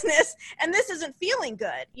their business, and this isn't feeling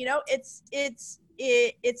good. You know, it's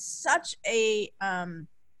such a,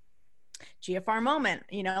 GFR moment,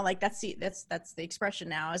 you know, like that's the expression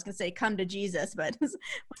now. I was gonna say come to Jesus, but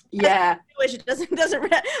yeah, I wish it doesn't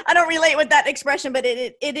I don't relate with that expression, but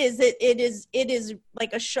it is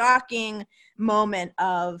like a shocking moment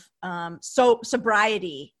of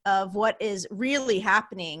sobriety of what is really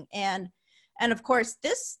happening. And of course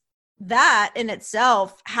that in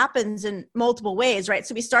itself happens in multiple ways, right?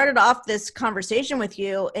 So we started off this conversation with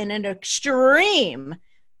you in an extreme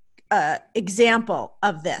example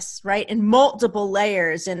of this, right? In multiple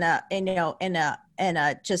layers, in a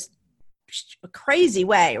just a crazy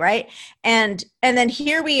way, right? And then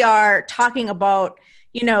here we are talking about,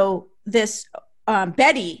 you know, this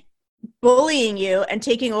Betty bullying you and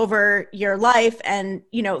taking over your life, and,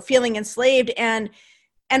 you know, feeling enslaved, and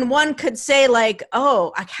one could say like,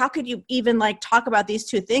 oh, how could you even like talk about these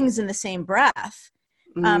two things in the same breath?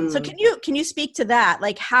 So can you speak to that,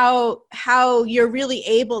 like how you're really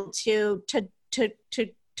able to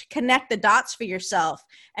connect the dots for yourself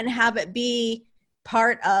and have it be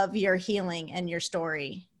part of your healing and your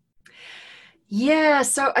story? Yeah,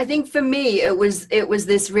 so I think for me it was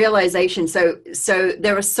this realization. So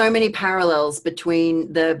there are so many parallels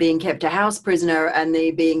between the being kept a house prisoner and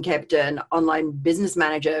the being kept an online business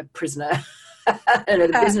manager prisoner and a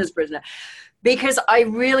business prisoner. Because I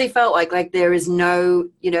really felt like there is no,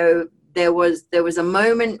 you know, there was a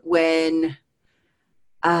moment when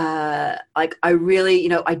like I really, you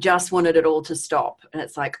know, I just wanted it all to stop. And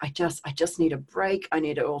it's like, I just need a break. I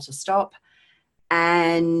need it all to stop.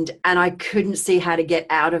 And I couldn't see how to get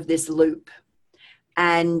out of this loop.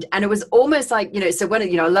 And it was almost like, so when,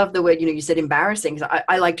 I love the word, you said embarrassing. So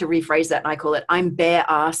I like to rephrase that, and I call it, I'm bare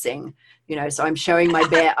arsing, so I'm showing my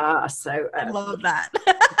bare ass. So I love that.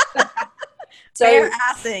 So bare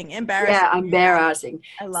assing, embarrassing. Yeah, I'm bare arsing.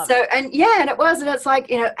 I love it. And It's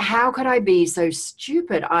like, how could I be so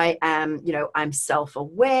stupid? I am, I'm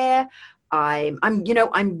self-aware.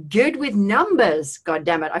 I'm good with numbers. God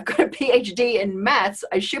damn it. I've got a PhD in maths.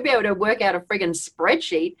 I should be able to work out a friggin'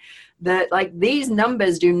 spreadsheet that, like, these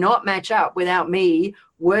numbers do not match up without me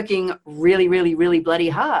working really, really, really bloody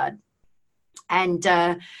hard. And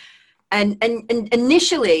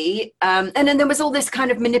initially, and then there was all this kind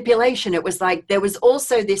of manipulation. It was like, there was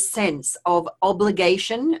also this sense of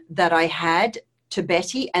obligation that I had to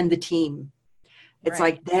Betty and the team. It's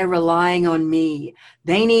like, they're relying on me.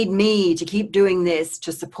 They need me to keep doing this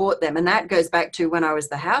to support them. And that goes back to when I was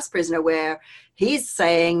the house prisoner, where he's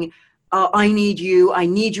saying, oh, I need you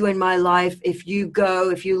in my life. If you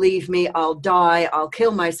go, if you leave me, I'll die. I'll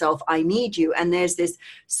kill myself. I need you. And there's this,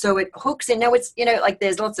 so it hooks in. Now it's, like,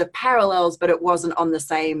 there's lots of parallels, but it wasn't on the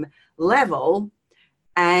same level.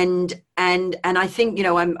 And I think,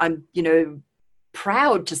 I'm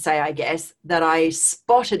proud to say, I guess, that I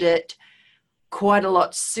spotted it quite a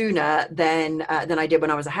lot sooner than I did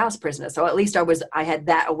when I was a house prisoner. So at least I had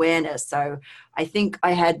that awareness. So I think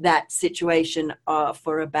I had that situation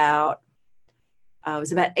for about, it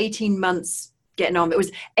was about 18 months getting on. It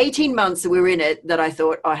was 18 months that we were in it that I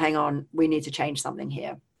thought, oh, hang on, we need to change something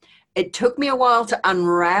here. It took me a while to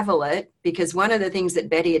unravel it, because one of the things that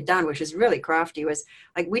Betty had done, which is really crafty, was,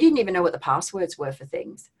 like, we didn't even know what the passwords were for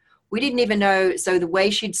things. We didn't even know. So the way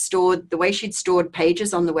she'd stored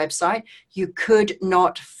pages on the website, you could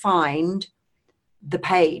not find the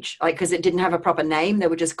page, like, because it didn't have a proper name. They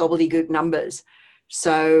were just gobbledygook numbers.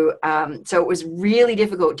 So it was really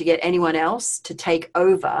difficult to get anyone else to take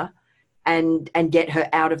over and get her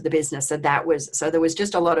out of the business. So there was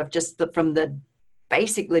just a lot of from the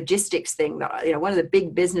basic logistics thing that, one of the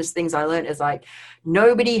big business things I learned is, like,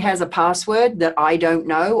 nobody has a password that I don't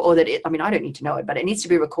know, or that I don't need to know it, but it needs to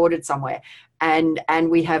be recorded somewhere. And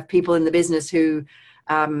we have people in the business who,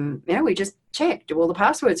 we just check, do all the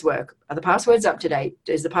passwords work? Are the passwords up to date?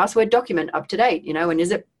 Is the password document up to date? And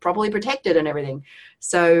is it properly protected and everything?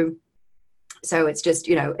 So it's just,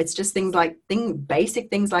 it's just basic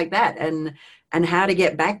things like that. And how to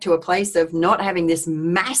get back to a place of not having this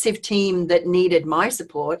massive team that needed my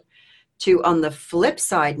support, to, on the flip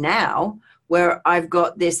side now, where I've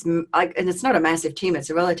got this, and it's not a massive team, it's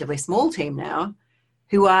a relatively small team now,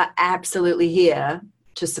 who are absolutely here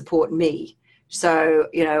to support me. So,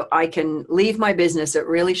 I can leave my business at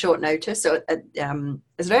really short notice. So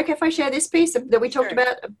is it okay if I share this piece that we talked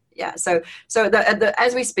about? Yeah. So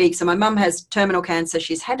as we speak, so my mum has terminal cancer.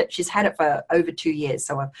 She's had it for over 2 years.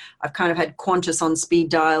 So I've kind of had Qantas on speed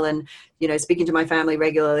dial, and, speaking to my family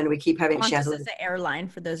regularly, and we keep having. Qantas is the airline,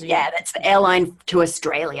 for those of you. Yeah, that's the airline to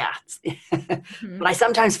Australia. Mm-hmm. But I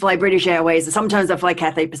sometimes fly British Airways, and sometimes I fly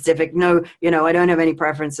Cathay Pacific. No, I don't have any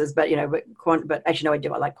preferences, but but actually, no, I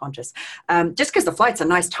do. I like Qantas, just because the flights are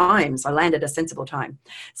nice times. I land at a sensible time.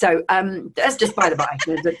 So that's just by the by.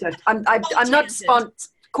 I'm not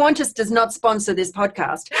Qantas does not sponsor this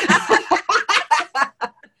podcast.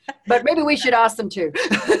 But maybe we should ask them to.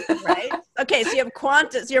 Right? Okay, so you have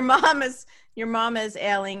Qantas. Your mom is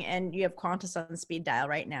ailing, and you have Qantas on speed dial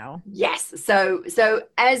right now. Yes. So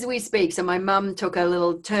as we speak, so my mum took a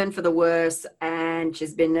little turn for the worse, and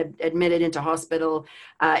she's been admitted into hospital,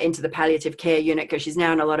 into the palliative care unit, because she's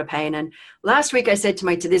now in a lot of pain. And last week I said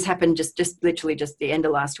to this happened just literally just the end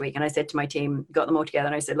of last week. And I said to my team, got them all together,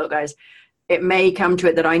 and I said, look, guys, it may come to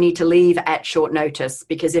it that I need to leave at short notice,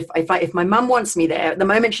 because if my mum wants me there, at the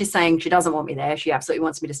moment she's saying she doesn't want me there, she absolutely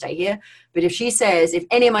wants me to stay here. But if she says, if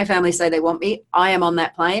any of my family say they want me, I am on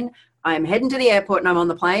that plane. I am heading to the airport and I'm on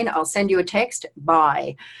the plane. I'll send you a text.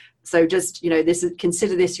 Bye. So just,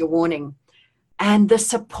 consider this your warning. And the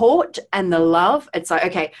support and the love, it's like,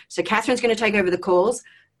 okay, so Catherine's going to take over the calls.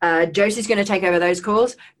 Josie's going to take over those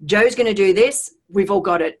calls. Joe's going to do this. We've all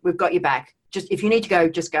got it. We've got your back. Just, if you need to go,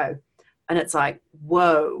 just go. And it's like,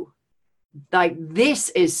 whoa, like, this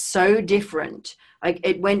is so different. Like,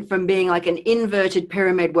 it went from being like an inverted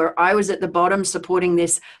pyramid where I was at the bottom supporting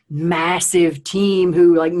this massive team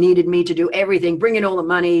who, like, needed me to do everything, bring in all the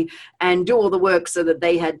money and do all the work so that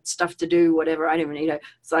they had stuff to do, whatever. I don't even,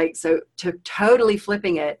 it's like, so to totally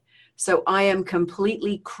flipping it. So I am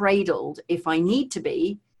completely cradled if I need to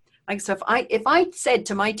be. Like, so if I said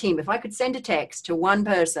to my team, if I could send a text to one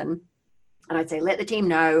person and I'd say, let the team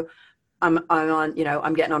know, I'm on,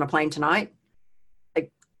 I'm getting on a plane tonight.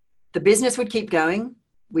 Like, the business would keep going.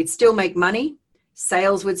 We'd still make money.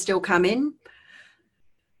 Sales would still come in.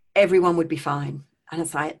 everyone would be fine. And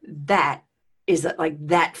it's like, that is like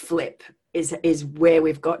that flip is where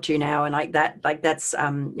we've got to now. And like that, like that's,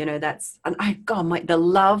 that's, and the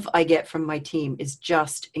love I get from my team is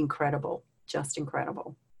just incredible. Just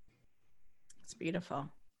incredible. It's beautiful.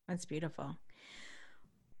 That's beautiful.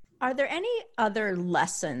 Are there any other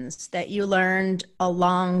lessons that you learned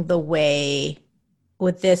along the way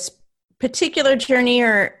with this particular journey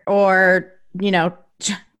or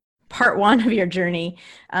part one of your journey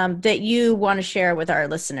that you want to share with our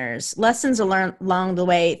listeners? Lessons along the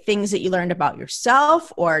way, things that you learned about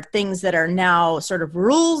yourself or things that are now sort of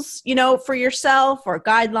rules, for yourself or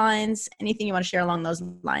guidelines, anything you want to share along those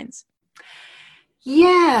lines?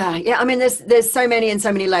 Yeah. I mean, there's so many and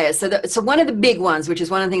so many layers. So one of the big ones, which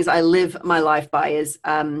is one of the things I live my life by, is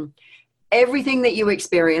everything that you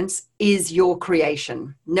experience is your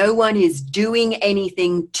creation. No one is doing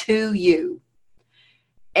anything to you.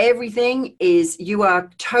 Everything is, you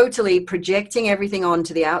are totally projecting everything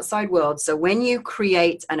onto the outside world. So when you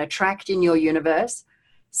create and attract in your universe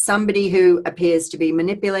somebody who appears to be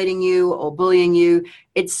manipulating you or bullying you,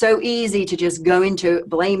 it's so easy to just go into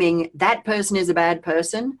blaming that person is a bad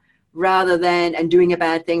person and doing a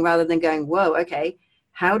bad thing, rather than going, whoa, okay,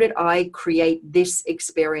 how did I create this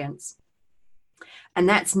experience? And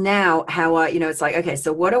that's now how it's like, okay,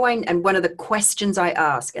 so what do and one of the questions I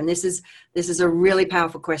ask, and this is a really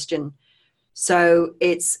powerful question. So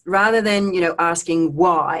it's rather than, asking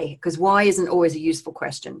why, because why isn't always a useful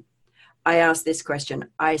question. I ask this question.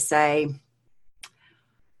 I say,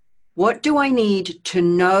 what do I need to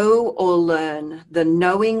know or learn, the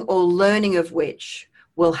knowing or learning of which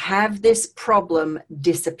will have this problem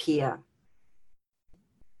disappear?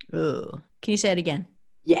 Ooh, can you say it again?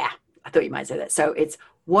 Yeah, I thought you might say that. So it's,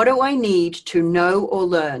 what do I need to know or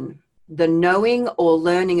learn, the knowing or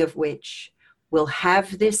learning of which will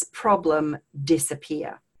have this problem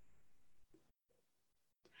disappear?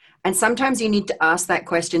 And sometimes you need to ask that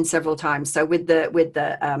question several times. So with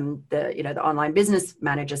the online business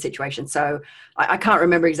manager situation, so I can't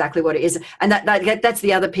remember exactly what it is. And that's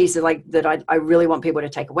the other piece of that I really want people to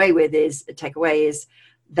take away is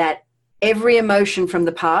that every emotion from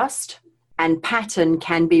the past and pattern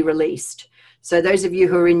can be released. So those of you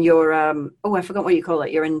who are in your, I forgot what you call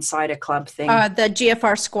it, your insider club thing. The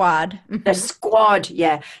GFR squad. The squad,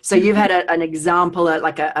 yeah. So you've had an example,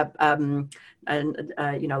 like a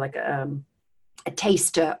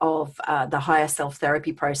taster of the higher self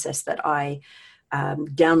therapy process that I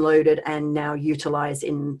downloaded and now utilize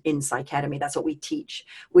in Psychademy. That's what we teach,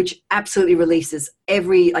 which absolutely releases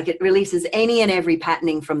any and every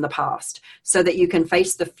patterning from the past, so that you can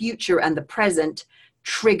face the future and the present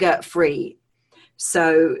trigger free.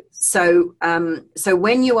 So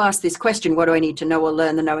when you ask this question, what do I need to know or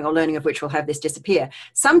learn, the knowing or learning of which will have this disappear?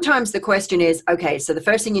 Sometimes the question is, okay, so the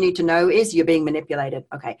first thing you need to know is you're being manipulated.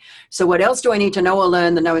 Okay, so what else do I need to know or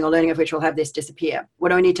learn, the knowing or learning of which will have this disappear? What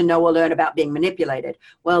do I need to know or learn about being manipulated?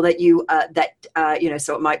 Well, so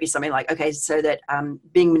it might be something like, okay, so that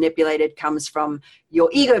being manipulated comes from your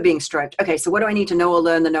ego being stroked. Okay, so what do I need to know or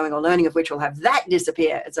learn, the knowing or learning of which will have that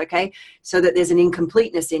disappear? It's okay, so that there's an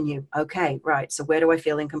incompleteness in you. Okay, right, so where do I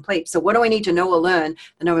feel incomplete? So what do I need to know or learn,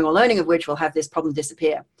 the knowing or learning of which will have this problem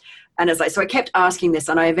disappear? And it's like, so I kept asking this,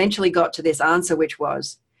 and I eventually got to this answer, which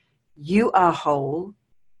was, you are whole,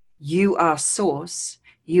 you are source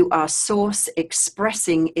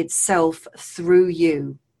expressing itself through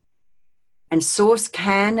you. And source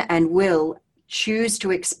can and will choose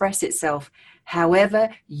to express itself however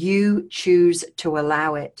you choose to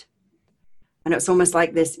allow it. And it's almost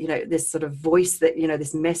like this, this sort of voice that,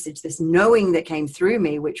 this message, this knowing that came through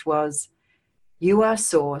me, which was, you are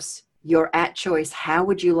source, you're at choice. How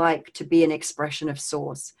would you like to be an expression of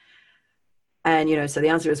source? And, so the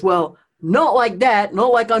answer is, well, not like that,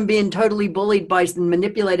 not like I'm being totally bullied by and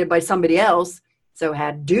manipulated by somebody else. So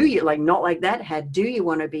how do you, not like that, how do you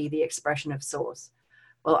want to be the expression of source?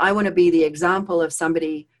 Well, I want to be the example of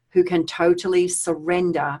somebody who can totally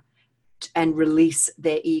surrender and release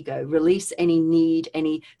their ego, release any need,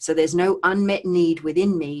 so there's no unmet need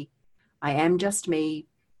within me. I am just me.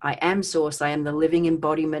 I am source. I am the living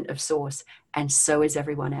embodiment of source. And so is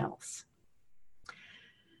everyone else.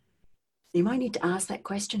 You might need to ask that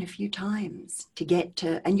question a few times to get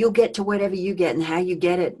to, and you'll get to whatever you get, and how you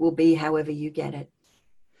get it will be however you get it.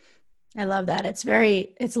 I love that. It's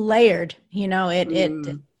layered, it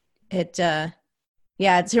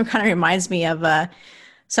kind of reminds me of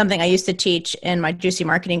something I used to teach in my juicy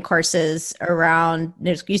marketing courses around,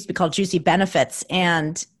 it used to be called juicy benefits.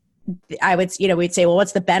 And we'd say, well,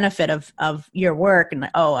 what's the benefit of your work? And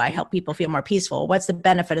oh, I help people feel more peaceful. What's the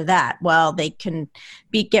benefit of that? Well, they can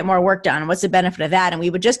get more work done. What's the benefit of that? And we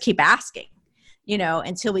would just keep asking,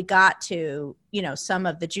 until we got to, some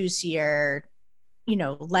of the juicier,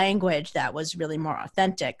 language that was really more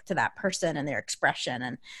authentic to that person and their expression.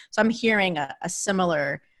 And so I'm hearing a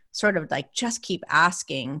similar sort of like, just keep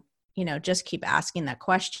asking that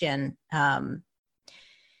question.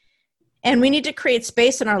 And we need to create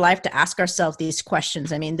space in our life to ask ourselves these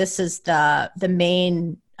questions. I mean, this is the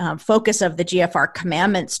main focus of the GFR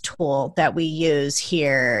commandments tool that we use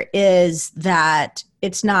here, is that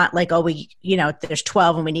it's not like, oh, there's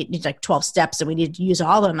 12 and we need like 12 steps and we need to use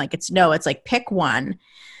all of them. Like it's like pick one,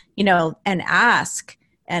 and ask.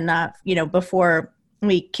 And, before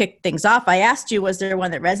we kicked things off, I asked you, was there one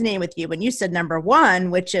that resonated with you? And you said number one,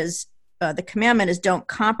 which is the commandment is don't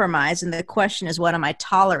compromise. And the question is, what am I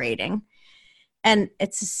tolerating? And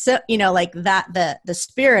it's so, like that, the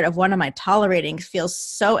spirit of what am I tolerating feels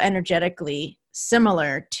so energetically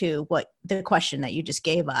similar to what the question that you just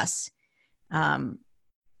gave us.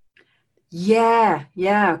 Yeah.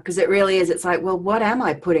 Because it really is. It's like, well, what am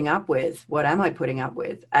I putting up with? What am I putting up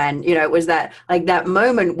with? And, it was that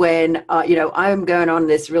moment when, I'm going on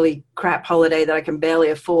this really crap holiday that I can barely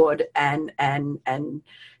afford. And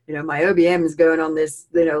my OBM is going on this,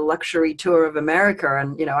 luxury tour of America.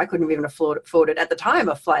 And, I couldn't even afford it at the time,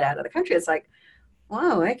 a flight out of the country. It's like,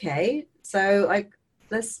 wow, okay. So like,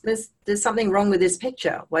 there's something wrong with this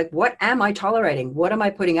picture. Like, what am I tolerating? What am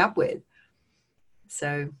I putting up with?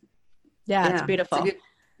 So yeah, it's beautiful.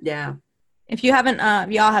 Yeah. If you haven't,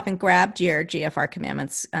 if y'all haven't grabbed your GFR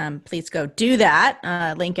commandments, please go do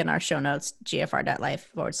that. Link in our show notes,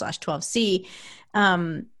 gfr.life/12C.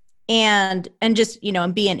 And just,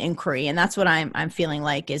 and be an inquiry. And that's what I'm feeling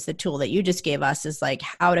like is the tool that you just gave us, is like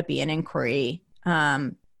how to be an inquiry.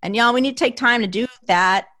 And y'all, we need to take time to do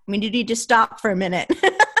that. We need to stop for a minute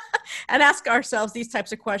and ask ourselves these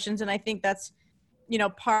types of questions. And I think that's,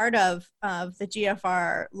 part of the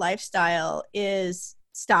GFR lifestyle is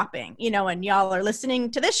stopping, and y'all are listening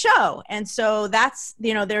to this show. And so that's,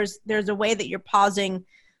 there's a way that you're pausing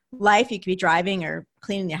life. You could be driving or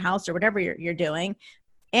cleaning your house or whatever you're doing.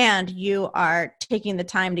 And you are taking the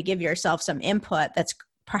time to give yourself some input that's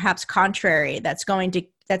perhaps contrary, that's going to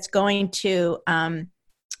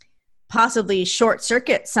possibly short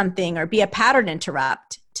circuit something or be a pattern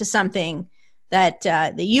interrupt to something that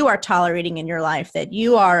you are tolerating in your life, that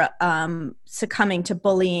you are succumbing to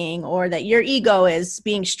bullying, or that your ego is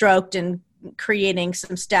being stroked and creating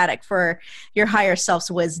some static for your higher self's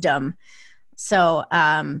wisdom. So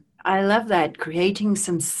I love that, creating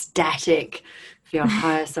some static for your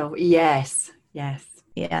higher self. Yes.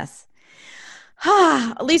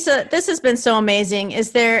 Lisa, this has been so amazing.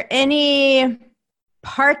 Is there any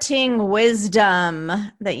parting wisdom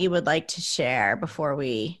that you would like to share before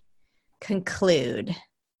we conclude?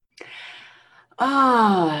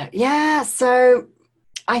 Yeah. So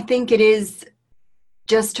I think it is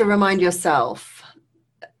just to remind yourself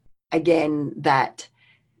again that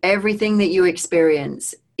everything that you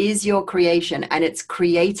experience is your creation, and it's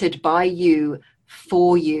created by you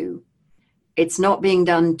for you. It's not being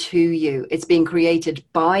done to you. It's being created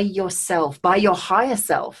by yourself, by your higher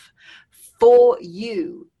self, for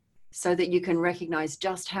you, so that you can recognize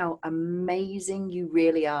just how amazing you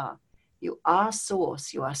really are. You are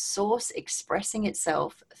source. You are source expressing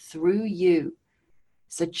itself through you.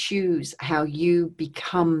 So choose how you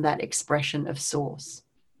become that expression of source.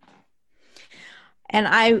 And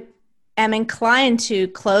I am inclined to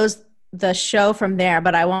close the show from there,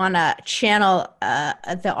 but I want to channel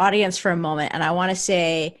the audience for a moment. And I want to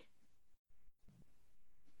say,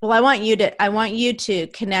 well, I want you to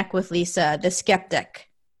connect with Lisa, the skeptic.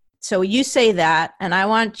 So you say that, and I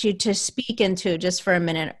want you to speak into, just for a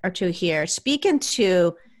minute or two here, speak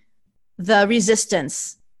into the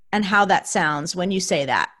resistance and how that sounds when you say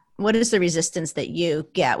that. What is the resistance that you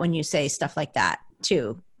get when you say stuff like that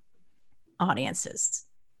to audiences?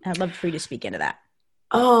 I'd love for you to speak into that.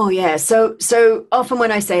 Oh, yeah. So often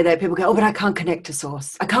when I say that, people go, oh, but I can't connect to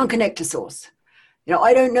source. I can't connect to source.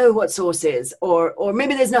 I don't know what source is, or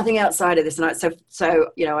maybe there's nothing outside of this. And I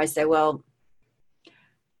say, well,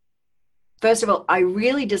 first of all, I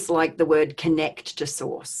really dislike the word connect to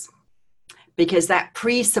source, because that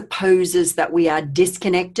presupposes that we are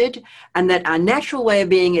disconnected, and that our natural way of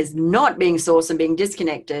being is not being source and being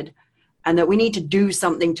disconnected, and that we need to do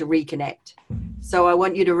something to reconnect. So I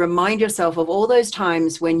want you to remind yourself of all those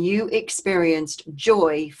times when you experienced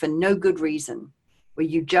joy for no good reason. where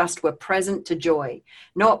you just were present to joy,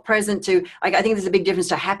 not present to, like, I think there's a big difference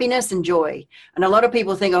to happiness and joy. And a lot of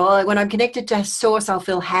people think, oh, when I'm connected to source, I'll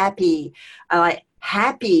feel happy. Like,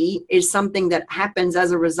 happy is something that happens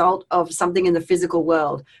as a result of something in the physical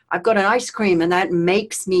world. I've got an ice cream and that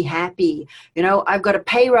makes me happy. You know, I've got a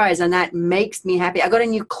pay rise and that makes me happy. I got a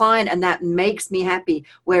new client and that makes me happy.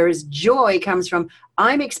 Whereas joy comes from,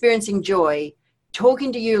 I'm experiencing joy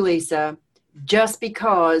talking to you, Lisa, just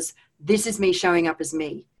because this is me showing up as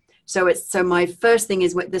me. So my first thing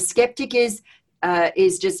is, what the skeptic is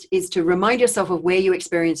to remind yourself of where you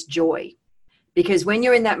experience joy. Because when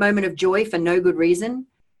you're in that moment of joy for no good reason,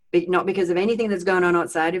 not because of anything that's going on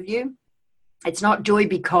outside of you, it's not joy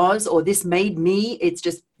because, or this made me, it's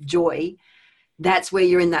just joy. That's where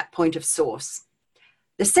you're in that point of source.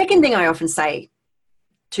 The second thing I often say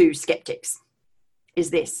to skeptics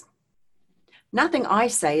is this: nothing I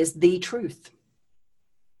say is the truth.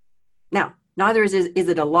 Now, neither is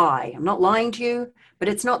it a lie. I'm not lying to you, but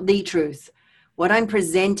it's not the truth. What I'm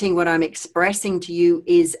presenting, what I'm expressing to you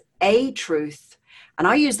is a truth. And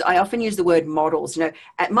I often use the word models. You know,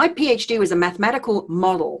 my PhD was a mathematical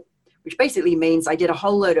model, which basically means I did a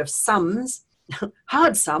whole load of sums,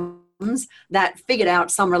 hard sums, that figured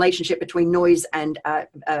out some relationship between noise and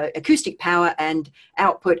acoustic power and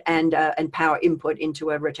output and power input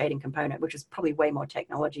into a rotating component, which was probably way more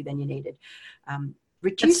technology than you needed.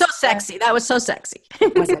 It's so sexy. That was so sexy.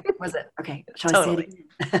 Was it? Okay. Shall Totally.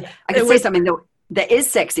 I say it again? I can say something that is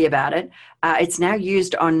sexy about it. It's now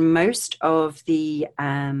used on most of the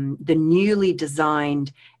newly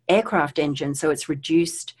designed aircraft engines. So it's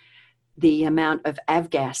reduced the amount of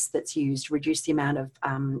avgas that's used, reduced the amount of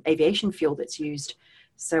aviation fuel that's used.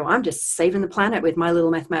 So I'm just saving the planet with my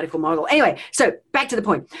little mathematical model. Anyway, so back to the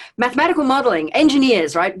point. Mathematical modeling,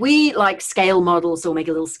 engineers, right? We like scale models, so we'll make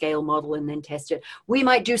a little scale model and then test it. We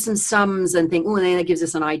might do some sums and think, oh, then that gives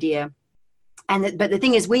us an idea. But the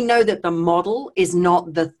thing is, we know that the model is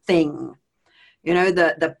not the thing. You know,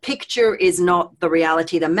 the picture is not the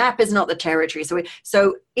reality. The map is not the territory.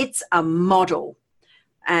 So it's a model.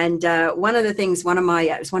 And one of the things one of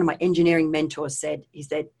my engineering mentors said, he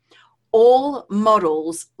said, all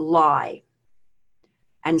models lie,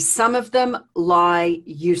 and some of them lie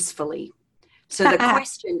usefully. So the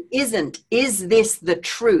question isn't, is this the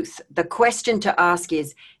truth? The question to ask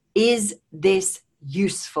is this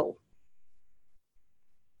useful?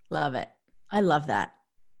 Love it. I love that.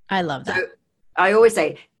 I love that. So I always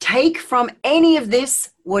say, take from any of this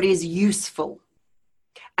what is useful.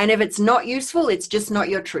 And if it's not useful, it's just not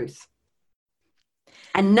your truth.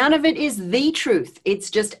 And none of it is the truth. It's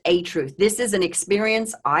just a truth. This is an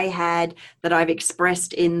experience I had that I've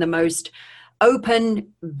expressed in the most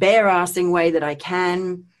open, bare-assing way that I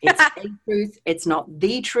can. It's a truth. It's not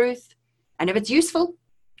the truth. And if it's useful,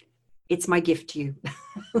 it's my gift to you.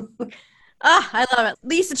 I love it.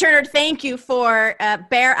 Lisa Turner, thank you for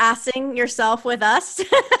bare-assing yourself with us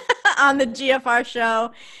on the GFR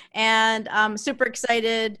show. And I'm super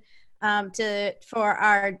excited for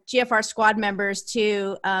our GFR squad members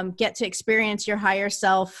to get to experience your higher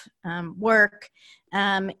self work.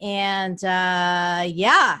 I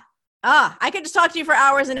could just talk to you for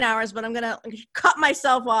hours and hours, but I'm going to cut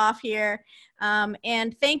myself off here.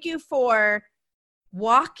 And thank you for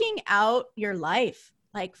walking out your life.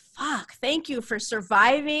 Like, thank you for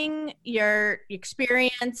surviving your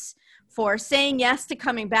experience, for saying yes to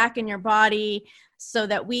coming back in your body so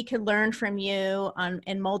that we could learn from you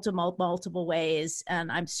in multiple ways.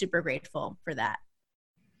 And I'm super grateful for that.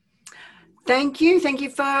 Thank you. Thank you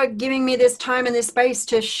for giving me this time and this space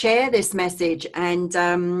to share this message. And,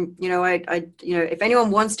 if anyone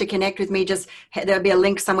wants to connect with me, there'll be a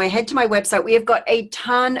link somewhere. Head to my website. We have got a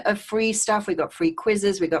ton of free stuff. We've got free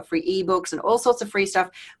quizzes. We've got free ebooks and all sorts of free stuff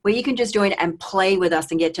where you can just join and play with us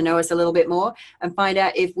and get to know us a little bit more and find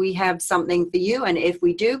out if we have something for you. And if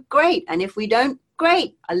we do, great. And if we don't,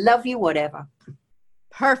 great. I love you, whatever.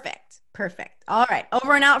 Perfect. All right.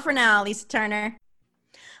 Over and out for now, Lisa Turner.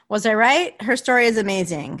 Was I right? Her story is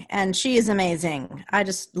amazing, and she is amazing. I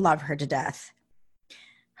just love her to death.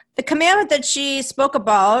 The commandment that she spoke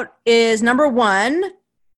about is number 1,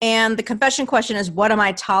 and the confession question is, what am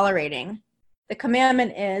I tolerating? The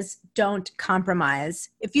commandment is, don't compromise.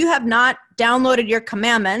 If you have not downloaded your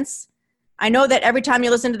commandments, I know that every time you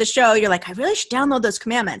listen to the show, you're like, I really should download those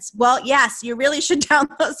commandments. Well, yes, you really should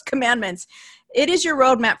download those commandments. It is your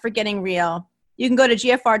roadmap for getting real. You can go to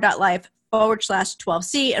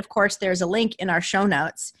gfr.life/12C. Of course, there's a link in our show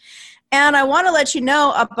notes. And I want to let you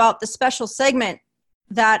know about the special segment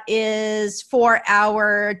that is for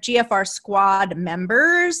our GFR squad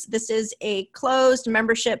members. This is a closed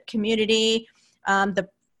membership community. The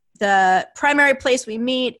The primary place we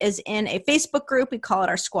meet is in a Facebook group. We call it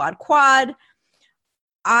our Squad Quad.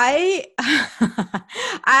 I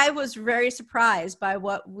was very surprised by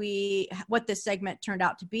what this segment turned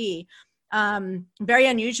out to be. Very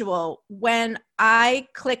unusual. When I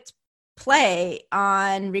clicked play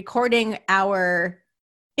on recording our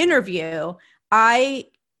interview, I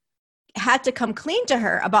had to come clean to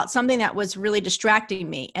her about something that was really distracting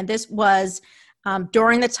me. And this was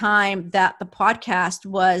during the time that the podcast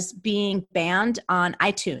was being banned on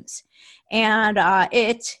iTunes. And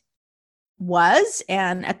it was,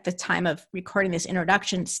 and at the time of recording this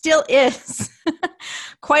introduction, still is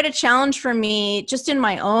quite a challenge for me just in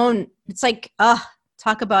my own, it's like,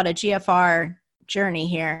 talk about a GFR journey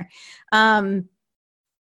here. I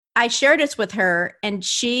shared this with her and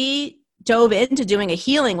she dove into doing a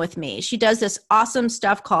healing with me. She does this awesome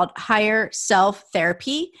stuff called higher self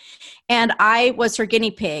therapy. And I was her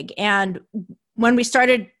guinea pig. And when we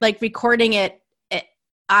started like recording it,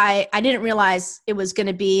 I didn't realize it was going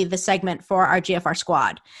to be the segment for our GFR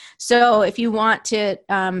squad. So if you want to,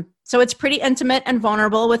 so it's pretty intimate and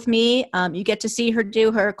vulnerable with me. You get to see her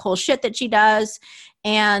do her cool shit that she does.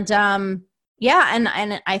 And yeah,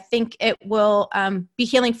 and I think it will be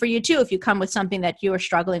healing for you too if you come with something that you are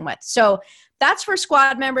struggling with. So that's for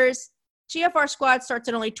squad members. GFR squad starts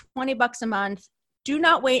at only $20 a month. Do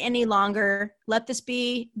not wait any longer. Let this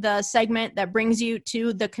be the segment that brings you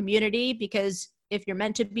to the community, because if you're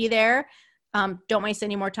meant to be there, don't waste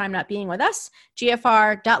any more time not being with us.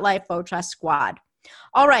 GFR.life/squad.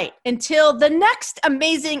 All right. Until the next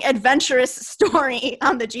amazing, adventurous story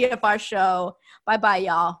on the GFR show. Bye-bye,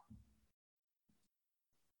 y'all.